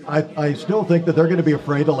 I still think that they're going to be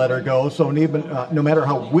afraid to let her go. So even, no matter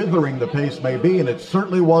how withering the pace may be, and it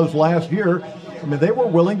certainly was last year, I mean, they were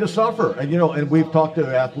willing to suffer. And, and we've talked to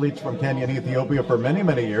athletes from Kenya and Ethiopia for many,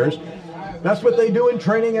 many years. That's what they do in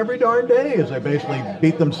training every darn day, is they basically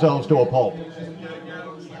beat themselves to a pulp.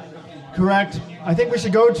 Correct. I think we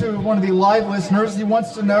should go to one of the live listeners. He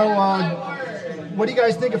wants to know, what do you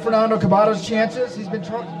guys think of Fernando Cabato's chances? He's been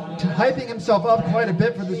hyping himself up quite a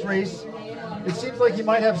bit for this race. It seems like he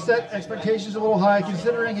might have set expectations a little high,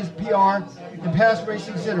 considering his PR and past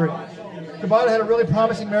racing history. Cabato had a really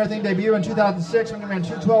promising marathon debut in 2006 when he ran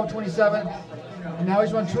 2:12:27, and now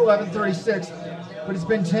he's run 2:11:36. But it's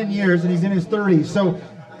been 10 years, and he's in his 30s. So,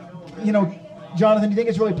 Jonathan, do you think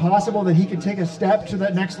it's really possible that he could take a step to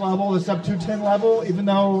that next level, the sub-210 level, even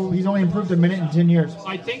though he's only improved a minute in 10 years?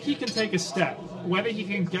 I think he can take a step. Whether he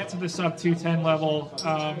can get to the sub-210 level,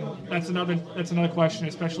 that's another question,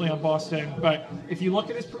 especially on Boston. But if you look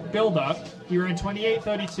at his build-up, he ran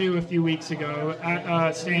 28:32 a few weeks ago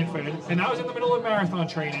at Stanford, and that was in the middle of marathon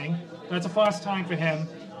training. That's a fast time for him.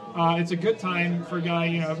 It's a good time for a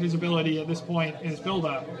guy, of his ability at this point in his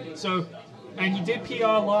build-up. So. And he did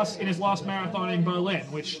PR in his last marathon in Berlin,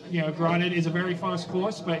 which, granted is a very fast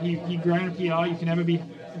course, but he granted PR. You can never be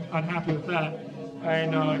unhappy with that.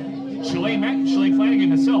 And Shalane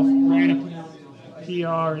Flanagan herself ran a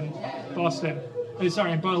PR in Boston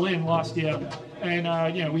in Berlin last year,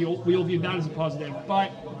 and you know, we all viewed that as a positive.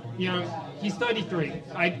 But you know, he's 33.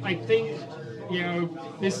 I think, you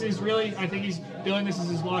know, this is really, I think he's feeling this is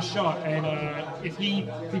his last shot, and if he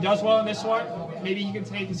does well in this one, maybe he can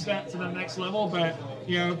take a step to the next level. But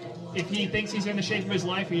you know, if he thinks he's in the shape of his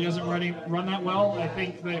life, he doesn't run that well. I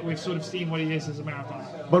think that we've sort of seen what he is as a marathon.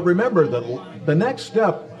 But remember that the next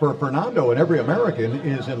step for Fernando and every American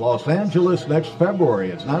is in Los Angeles next February.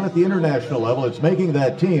 It's not at the international level. It's making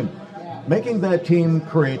that team. Making that team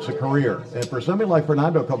creates a career. And for somebody like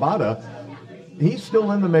Fernando Cabada, he's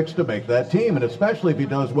still in the mix to make that team, and especially if he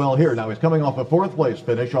does well here. Now, he's coming off a fourth place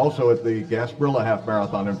finish also at the Gasparilla Half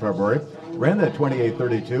Marathon in February. Ran that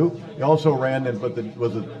 28:32. He also ran in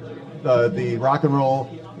the Rock and Roll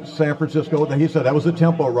San Francisco. He said that was a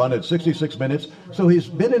tempo run at 66 minutes. So he's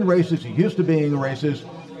been in races. He's used to being in races.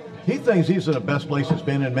 He thinks he's in the best place he's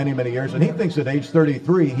been in many, many years, and he thinks at age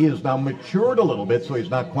 33 he has now matured a little bit, so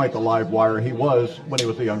he's not quite the live wire he was when he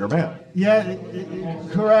was a younger man. Yeah,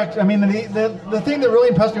 correct. I mean, the thing that really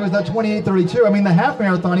impressed me was that 28:32. I mean, the half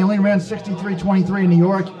marathon, he only ran 63:23 in New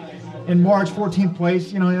York in March, 14th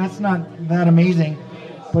place. You know, that's not that amazing.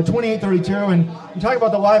 But 28:32, and you talk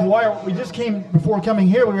about the live wire. We just came, before coming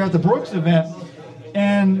here, we were at the Brooks event,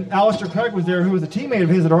 and Alistair Craig was there, who was a teammate of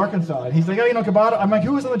his at Arkansas. And he's like, oh, you know, Cabada. I'm like,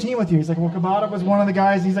 who was on the team with you? He's like, well, Cabada was one of the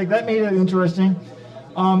guys. He's like, that made it interesting.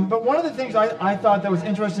 But one of the things I thought that was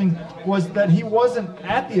interesting was that he wasn't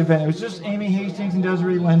at the event. It was just Amy Hastings and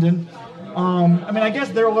Desiree Linden. I mean, I guess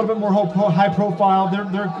they're a little bit more high profile.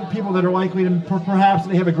 They're people that are likely to, perhaps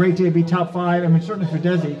they have a great day, be top five. I mean, certainly for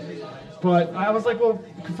Desi. But I was like, well,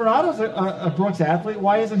 Fernando's a Brooks athlete.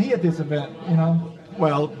 Why isn't he at this event? You know.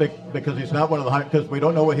 Well, because he's not one of the high. Because we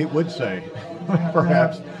don't know what he would say,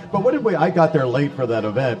 perhaps. Yeah. But what did we? I got there late for that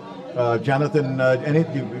event. Jonathan,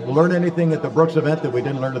 did you learn anything at the Brooks event that we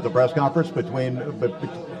didn't learn at the press conference between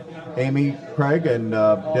Amy Craig and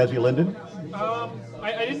Desi Linden?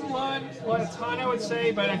 I didn't learn a ton, I would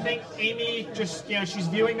say, but I think Amy just, you know, she's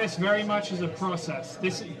viewing this very much as a process.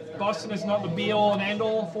 Boston is not the be-all and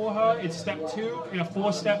end-all for her. It's step 2 in a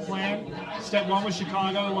 4-step plan. Step 1 was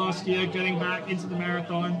Chicago last year, getting back into the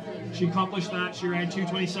marathon. She accomplished that. She ran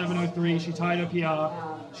 2:27:03. She tied her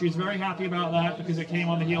PR. She was very happy about that because it came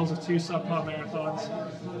on the heels of 2 subpar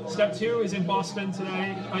marathons. Step 2 is in Boston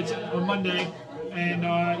today, on Monday. And,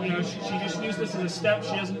 you know, she just used this as a step.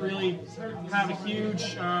 She doesn't really have a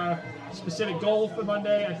huge specific goal for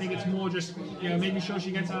Monday. I think it's more just, you know, making sure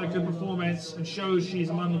she gets out a good performance and shows she's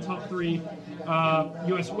among the top 3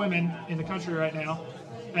 U.S. women in the country right now.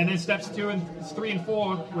 And then steps 3 and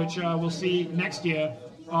 4, which we'll see next year,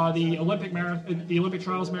 are the Olympic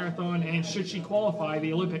Trials Marathon, and should she qualify,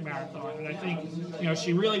 the Olympic Marathon. And I think, you know,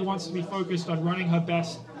 she really wants to be focused on running her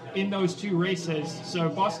best in those 2 races. So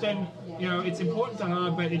Boston, you know, it's important to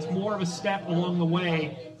her, but it's more of a step along the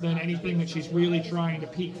way than anything that she's really trying to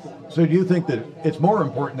peak for. So do you think that it's more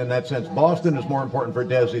important in that sense? Boston is more important for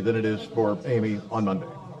Desi than it is for Amy on Monday?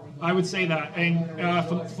 I would say that, and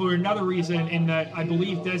for another reason, in that I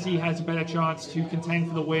believe Desi has a better chance to contend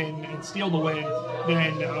for the win and steal the win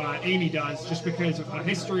than Amy does, just because of her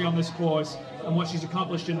history on this course and what she's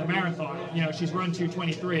accomplished in the marathon. You know, she's run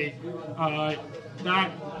 2:23.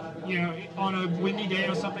 That, you know, on a windy day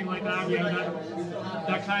or something like that, you know,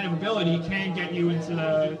 that kind of ability can get you into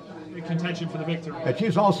the contention for the victory. And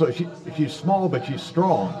she's also she's small, but she's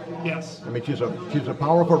strong. Yes. I mean, she's a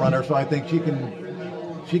powerful runner, so I think she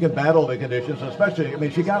can battle the conditions, especially. I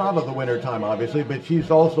mean, she got out of the winter time, obviously, but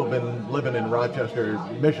she's also been living in Rochester,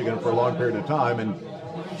 Michigan, for a long period of time, and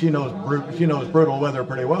she knows brutal weather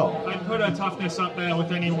pretty well. I'd put her toughness up there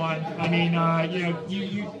with anyone. I mean, you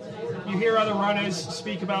know, you hear other runners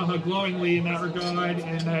speak about her glowingly in that regard,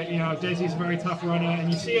 and that, you know, Desi's a very tough runner,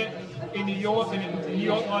 and you see it in New York, and in New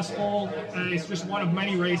York last fall, it's just one of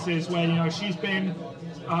many races where, you know, she's been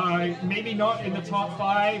maybe not in the top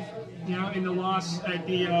 5, you know, in the last at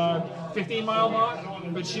the 15-mile mark,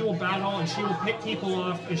 but she will battle and she will pick people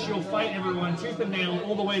off and she'll fight everyone tooth and nail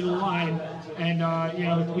all the way to the line. And you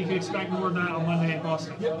know, we could expect more of that on Monday in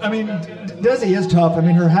Boston. I mean, Desi is tough. I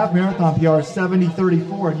mean, her half marathon PR is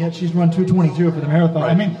 70:34, and yet she's run 2:22 for the marathon.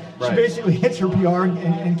 Right. I mean, she basically hits her PR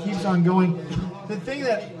and keeps on going. The thing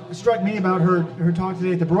that struck me about her talk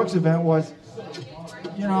today at the Brooks event was,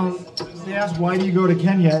 you know, they asked, why do you go to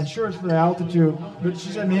Kenya? And sure, it's for the altitude, but she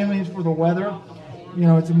said mainly it's for the weather. You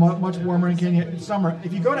know, it's much warmer in Kenya in summer.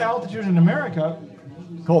 If you go to altitude in America,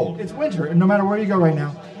 cold. It's winter, no matter where you go right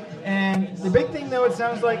now. And the big thing, though, it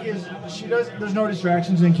sounds like, is there's no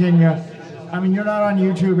distractions in Kenya. I mean, you're not on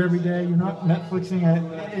YouTube every day. You're not Netflixing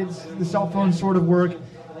it. It's the cell phone sort of work.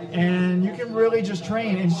 and you can really just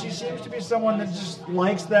train. And she seems to be someone that just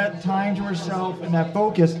likes that time to herself and that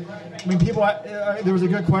focus. I mean, people. There was a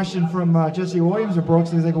good question from Jesse Williams of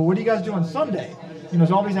Brooks. He's like, "Well, what do you guys do on Sunday?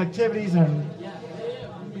 There's all these activities and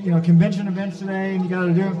convention events today, and you got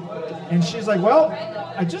to do." And she's like, "Well,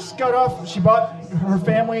 I just got off." She bought her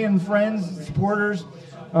family and friends, supporters,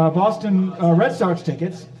 Boston Red Sox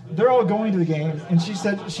tickets. They're all going to the game, and she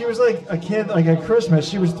said she was like a kid, like at Christmas.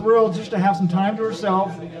 She was thrilled just to have some time to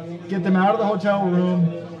herself, get them out of the hotel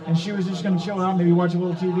room, and she was just going to chill out, maybe watch a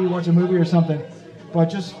little TV, watch a movie or something. But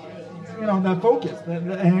just, that focus.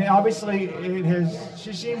 And obviously,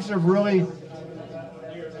 she seems to have really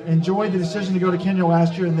enjoyed the decision to go to Kenya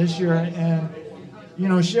last year and this year. And,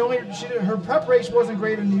 her preparation wasn't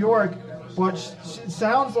great in New York, but it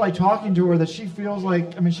sounds like talking to her that she feels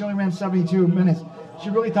like, she only ran 72 minutes. She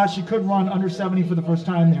really thought she could run under 70 for the first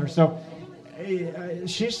time there. So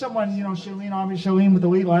she's someone, Shalene with the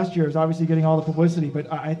lead last year is obviously getting all the publicity,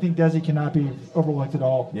 but I think Desi cannot be overlooked at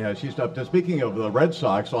all. Yeah, she's tough. Speaking of the Red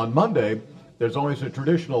Sox, on Monday, there's always a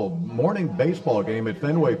traditional morning baseball game at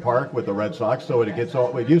Fenway Park with the Red Sox, so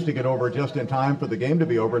it used to get over just in time for the game to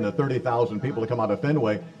be over and the 30,000 people to come out of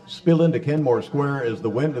Fenway spill into Kenmore Square as the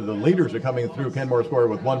leaders are coming through Kenmore Square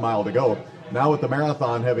with 1 mile to go. Now with the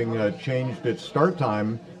marathon having changed its start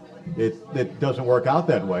time, it doesn't work out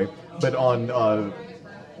that way. But on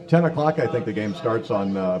 10 o'clock, I think the game starts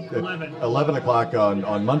on 11 o'clock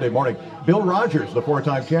on Monday morning. Bill Rogers, the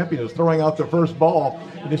four-time champion, is throwing out the first ball.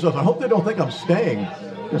 And he says, I hope they don't think I'm staying,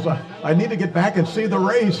 because I need to get back and see the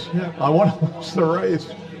race. Yeah. I want to watch the race.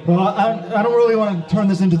 Well, I don't really want to turn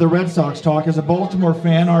this into the Red Sox talk. As a Baltimore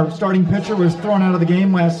fan, our starting pitcher was thrown out of the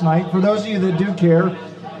game last night. For those of you that do care,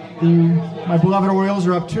 my beloved Orioles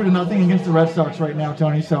are up 2-0 against the Red Sox right now,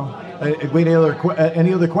 Tony. So, any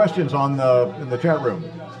other questions in the chat room?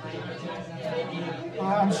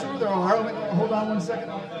 I'm sure there are. Hold on 1 second.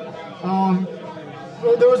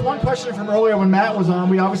 Well, there was one question from earlier when Matt was on.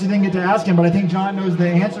 We obviously didn't get to ask him, but I think John knows the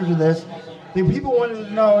answer to this. People wanted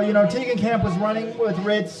to know, Tegan Camp was running with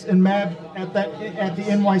Ritz and Meb at the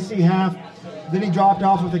NYC half. Then he dropped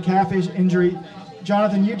off with a calf injury.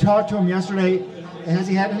 Jonathan, you talked to him yesterday. Has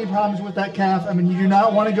he had any problems with that calf? You do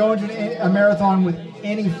not want to go into a marathon with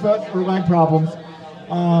any foot or leg problems.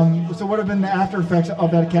 So what have been the after effects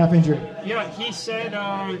of that calf injury? Yeah, he said,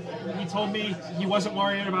 he told me he wasn't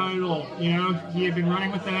worried about it at all. He had been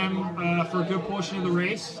running with them for a good portion of the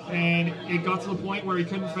race, and it got to the point where he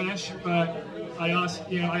couldn't finish. But I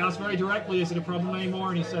asked very directly, is it a problem anymore?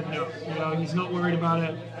 And he said no. He's not worried about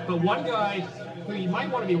it. But one guy who you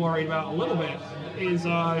might want to be worried about a little bit is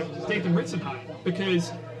Dathan Ritzenheim,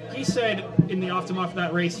 because he said in the aftermath of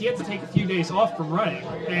that race he had to take a few days off from running,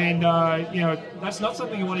 and that's not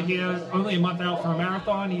something you want to hear only a month out from a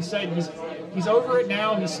marathon. He said he's over it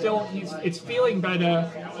now. It's feeling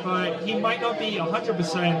better, but he might not be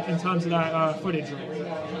 100% in terms of that foot injury.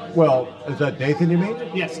 Well, is that Dathan you mean?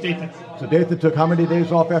 Yes, Dathan. So Dathan took how many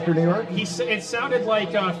days off after New York? It sounded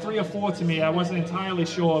like 3 or 4 to me. I wasn't entirely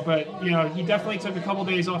sure, but he definitely took a couple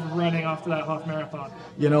days off of running after that half marathon.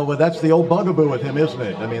 Well, that's the old bugaboo with him, isn't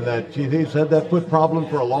it? He's had that foot problem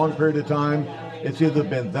for a long period of time. It's either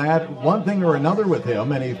been that one thing or another with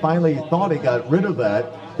him, and he finally thought he got rid of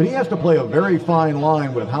that. But he has to play a very fine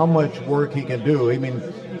line with how much work he can do.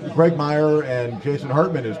 Greg Meyer and Jason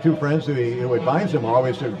Hartman, his two friends who advise him, are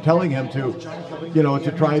always telling him to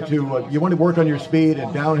try to, you want to work on your speed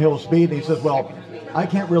and downhill speed. And he says, well, I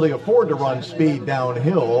can't really afford to run speed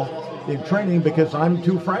downhill in training because I'm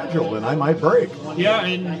too fragile and I might break. Yeah,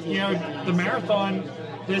 and the marathon,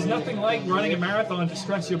 there's nothing like running a marathon to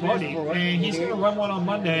stress your body. And he's going to run one on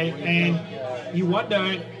Monday, and you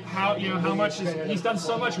wonder how much he's done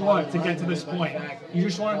so much work to get to this point. You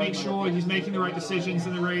just want to make sure he's making the right decisions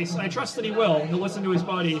in the race. And I trust that he will. He'll listen to his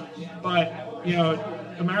body. But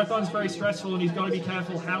the marathon's very stressful, and he's got to be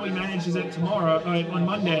careful how he manages it tomorrow on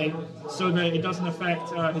Monday, so that it doesn't affect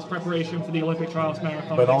his preparation for the Olympic Trials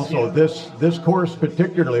Marathon. But also this course,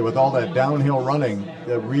 particularly with all that downhill running,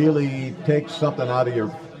 that really takes something out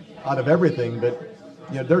of everything. But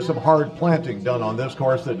there's some hard planting done on this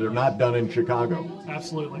course that are not done in Chicago.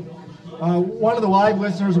 Absolutely. One of the live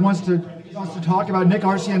listeners wants to talk about Nick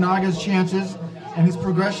Arcianaga's chances and his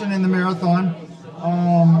progression in the marathon.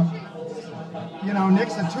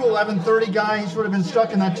 Nick's a 2:11:30 guy. He's sort of been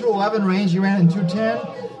stuck in that 2:11 range. He ran in 2:10,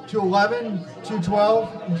 2:11, 2:12,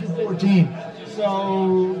 and 2:14.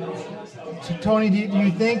 So, Tony, do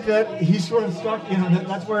you think that he's sort of stuck?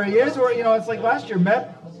 That's where he is, or it's like last year,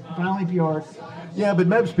 Meb finally PR'd. Yeah, but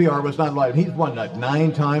Meb's PR was not live. He's won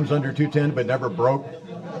 9 times under 210, but never broke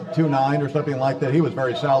 2.9 or something like that. He was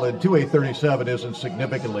very solid. 2.837 isn't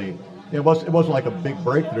significantly. It wasn't like a big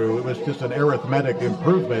breakthrough. It was just an arithmetic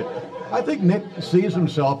improvement. I think Nick sees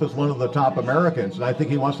himself as one of the top Americans, and I think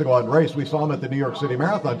he wants to go out and race. We saw him at the New York City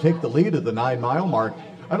Marathon take the lead at the 9-mile mark.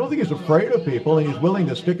 I don't think he's afraid of people, and he's willing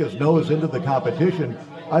to stick his nose into the competition.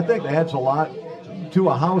 I think that adds a lot to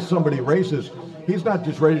how somebody races. He's not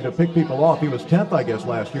just ready to pick people off. He was 10th, I guess,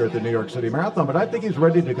 last year at the New York City Marathon, but I think he's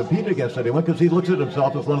ready to compete against anyone because he looks at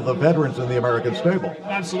himself as one of the veterans in the American stable.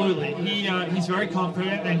 Absolutely. He's very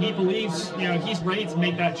confident, and he believes, he's ready to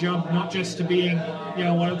make that jump, not just to being,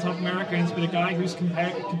 one of the top Americans, but a guy who's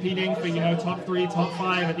competing for, top 3, top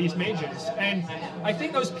 5 at these majors. And I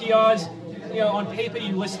think those PRs, on paper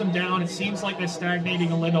you list them down, it seems like they're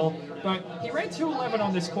stagnating a little, but he ran 2:11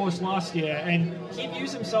 on this course last year, and he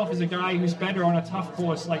views himself as a guy who's better on a tough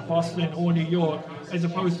course like Boston or New York, as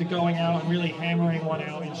opposed to going out and really hammering one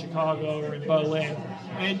out in Chicago or in Berlin.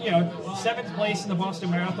 And, 7th place in the Boston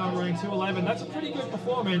Marathon running 2:11, that's a pretty good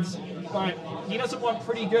performance, but he doesn't want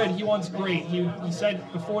pretty good, he wants great. He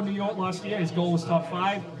said before New York last year his goal was top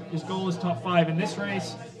 5, his goal is top 5 in this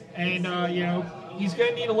race, and, he's going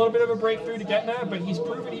to need a little bit of a breakthrough to get there, but he's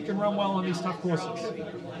proven he can run well on these tough courses.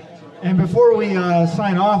 And before we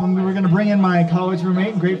sign off, we're going to bring in my college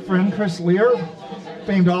roommate and great friend, Chris Lear,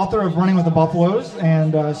 famed author of Running with the Buffaloes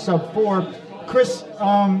and Sub 4. Chris,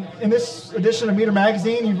 in this edition of Meter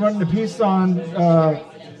Magazine, you've written a piece on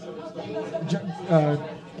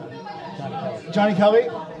Johnny Kelly,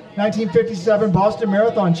 1957 Boston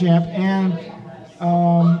Marathon champ, and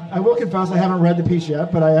I will confess I haven't read the piece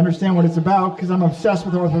yet, but I understand what it's about because I'm obsessed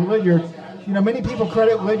with Arthur Lydiard. Many people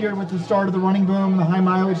credit Lydiard with the start of the running boom, the high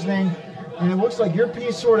mileage thing, and it looks like your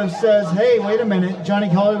piece sort of says, hey, wait a minute, Johnny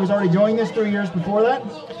Kelly was already doing this 3 years before that?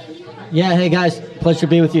 Yeah, hey guys, pleasure to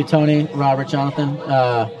be with you, Tony, Robert, Jonathan.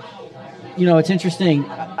 It's interesting.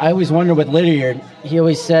 I always wonder with Lydiard, he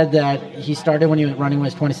always said that he started when he was running when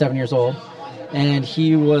he was 27 years old. And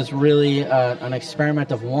he was really an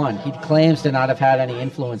experiment of one. He claims to not have had any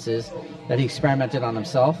influences, that he experimented on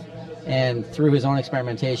himself. And through his own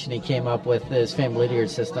experimentation, he came up with this famed Lydiard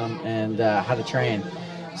system and how to train.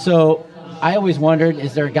 So I always wondered,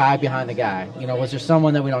 is there a guy behind the guy? Was there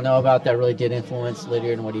someone that we don't know about that really did influence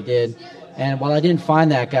Lydiard and what he did? And while I didn't find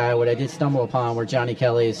that guy, what I did stumble upon were Johnny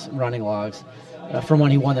Kelly's running logs from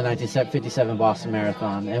when he won the 1957 Boston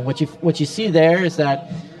Marathon. And what you see there is that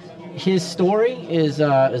his story is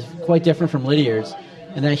quite different from Lydiard's,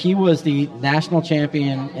 in that he was the national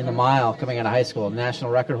champion in the mile coming out of high school, national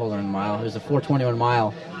record holder in the mile. He was a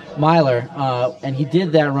 4:21 miler, and he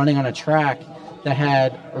did that running on a track that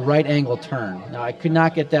had a right angle turn. Now, I could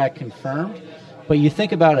not get that confirmed, but you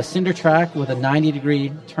think about a cinder track with a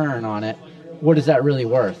 90-degree turn on it, what is that really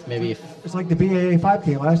worth? Maybe it's like the BAA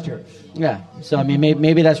 5K last year. Yeah, so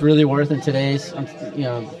maybe that's really worth in today's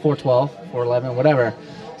 4:12, 4:11, whatever.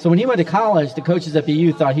 So when he went to college, the coaches at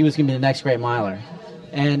BU thought he was going to be the next great miler.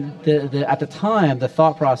 And at the time, the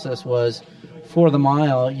thought process was, for the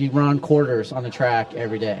mile, you run quarters on the track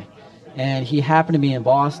every day. And he happened to be in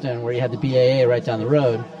Boston, where you had the BAA right down the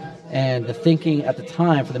road. And the thinking at the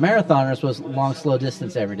time for the marathoners was long, slow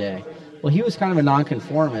distance every day. Well, he was kind of a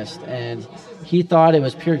nonconformist, and he thought it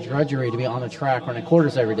was pure drudgery to be on the track running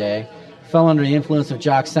quarters every day. Fell under the influence of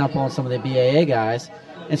Jock Semple and some of the BAA guys.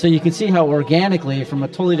 And so you can see how organically, from a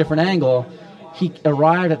totally different angle, he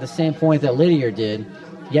arrived at the same point that Lydiard did,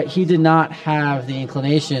 yet he did not have the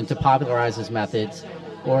inclination to popularize his methods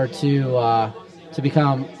or to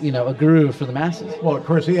become, a guru for the masses. Well, of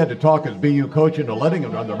course, he had to talk his BU coach into letting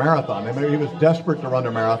him run the marathon. I mean, he was desperate to run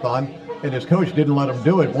the marathon, and his coach didn't let him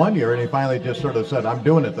do it one year, and he finally just sort of said, I'm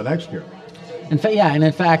doing it the next year. In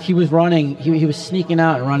fact, he was running, he was sneaking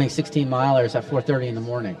out and running 16 milers at 4:30 in the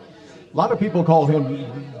morning. A lot of people call him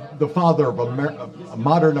the father of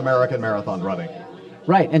modern American marathon running.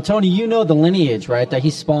 Right, and Tony, you know the lineage, right, that he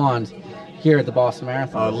spawned here at the Boston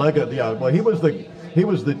Marathon. Well, he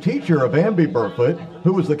was the teacher of Amby Burfoot,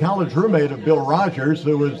 who was the college roommate of Bill Rogers,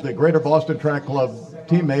 who was the Greater Boston Track Club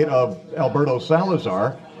teammate of Alberto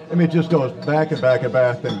Salazar. I mean, it just goes back and back and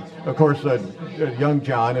back. And, of course, young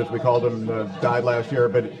John, as we called him, died last year.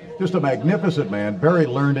 But just a magnificent man, very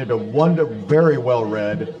learned, very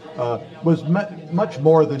well-read, was much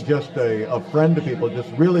more than just a friend to people, just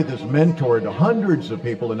really this mentor to hundreds of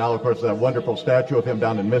people. And now, of course, that wonderful statue of him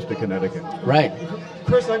down in Mystic, Connecticut. Right.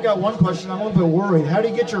 Chris, I've got one question. I'm a little bit worried. How do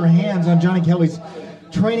you get your hands on Johnny Kelly's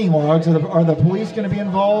training logs? Are the police going to be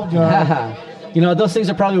involved? Those things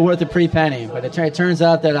are probably worth a pretty penny. But it turns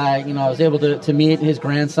out that I was able to meet his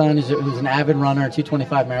grandson, who's an avid runner,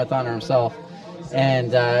 225 marathoner himself.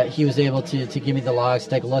 and he was able to give me the logs,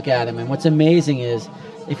 take a look at him. And what's amazing is,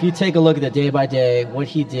 if you take a look at the day-by-day, what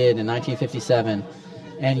he did in 1957,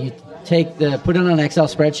 and you put it on an Excel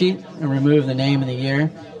spreadsheet and remove the name and the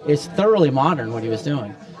year, it's thoroughly modern what he was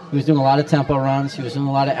doing. He was doing a lot of tempo runs. He was doing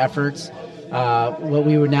a lot of efforts, what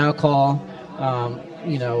we would now call,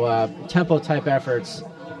 tempo-type efforts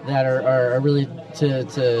that are really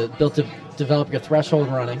built to develop your threshold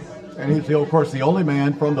running. And he's, of course, the only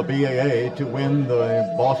man from the BAA to win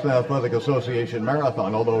the Boston Athletic Association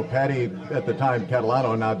Marathon, although Patty, at the time,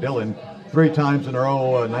 Catalano, now Dillon, 3 times in a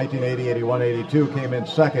row, 1980, 81, 82, came in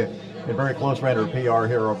second, and very close ran her PR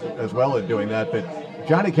here as well at doing that. But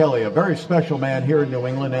Johnny Kelly, a very special man here in New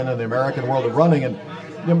England and in the American world of running, and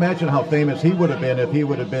you imagine how famous he would have been if he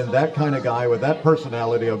would have been that kind of guy with that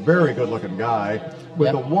personality, a very good-looking guy,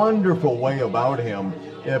 with a wonderful way about him.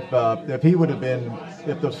 If he would have been,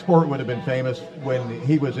 if the sport would have been famous when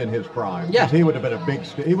he was in his prime, he would have been a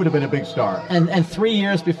big star. And 3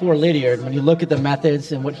 years before Lydiard, when you look at the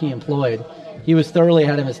methods and what he employed, he was thoroughly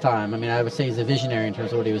ahead of his time. I mean, I would say he's a visionary in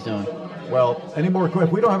terms of what he was doing. Well,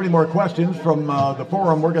 if we don't have any more questions from the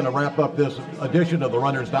forum, we're going to wrap up this edition of the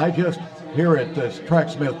Runner's Digest here at this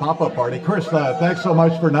Tracksmith pop-up party. Chris, thanks so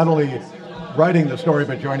much for not only writing the story,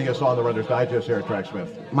 but joining us on the Runner's Digest here at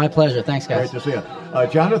Tracksmith. My pleasure. Thanks, guys. Great to see you.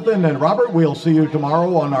 Jonathan and Robert, we'll see you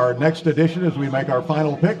tomorrow on our next edition as we make our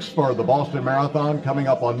final picks for the Boston Marathon coming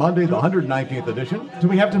up on Monday, the 119th edition. Do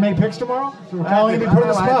we have to make picks tomorrow? So we're calling to be put on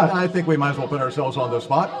the spot. I think we might as well put ourselves on the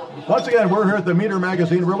spot. Once again, we're here at the Meter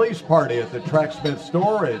Magazine release party at the Tracksmith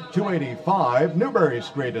store at 285 Newbury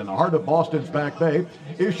Street in the heart of Boston's Back Bay.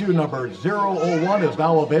 Issue number 001 is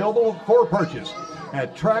now available for purchase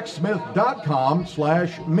at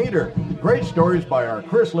tracksmith.com/meter. Great stories by our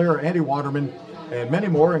Chris Lear, Andy Waterman, and many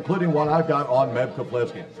more, including one I've got on Mev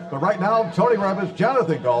Kaplitsky. But right now, Tony Revis,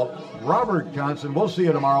 Jonathan Galt, Robert Johnson. We'll see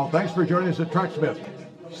you tomorrow. Thanks for joining us at Tracksmith.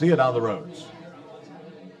 See you down the roads.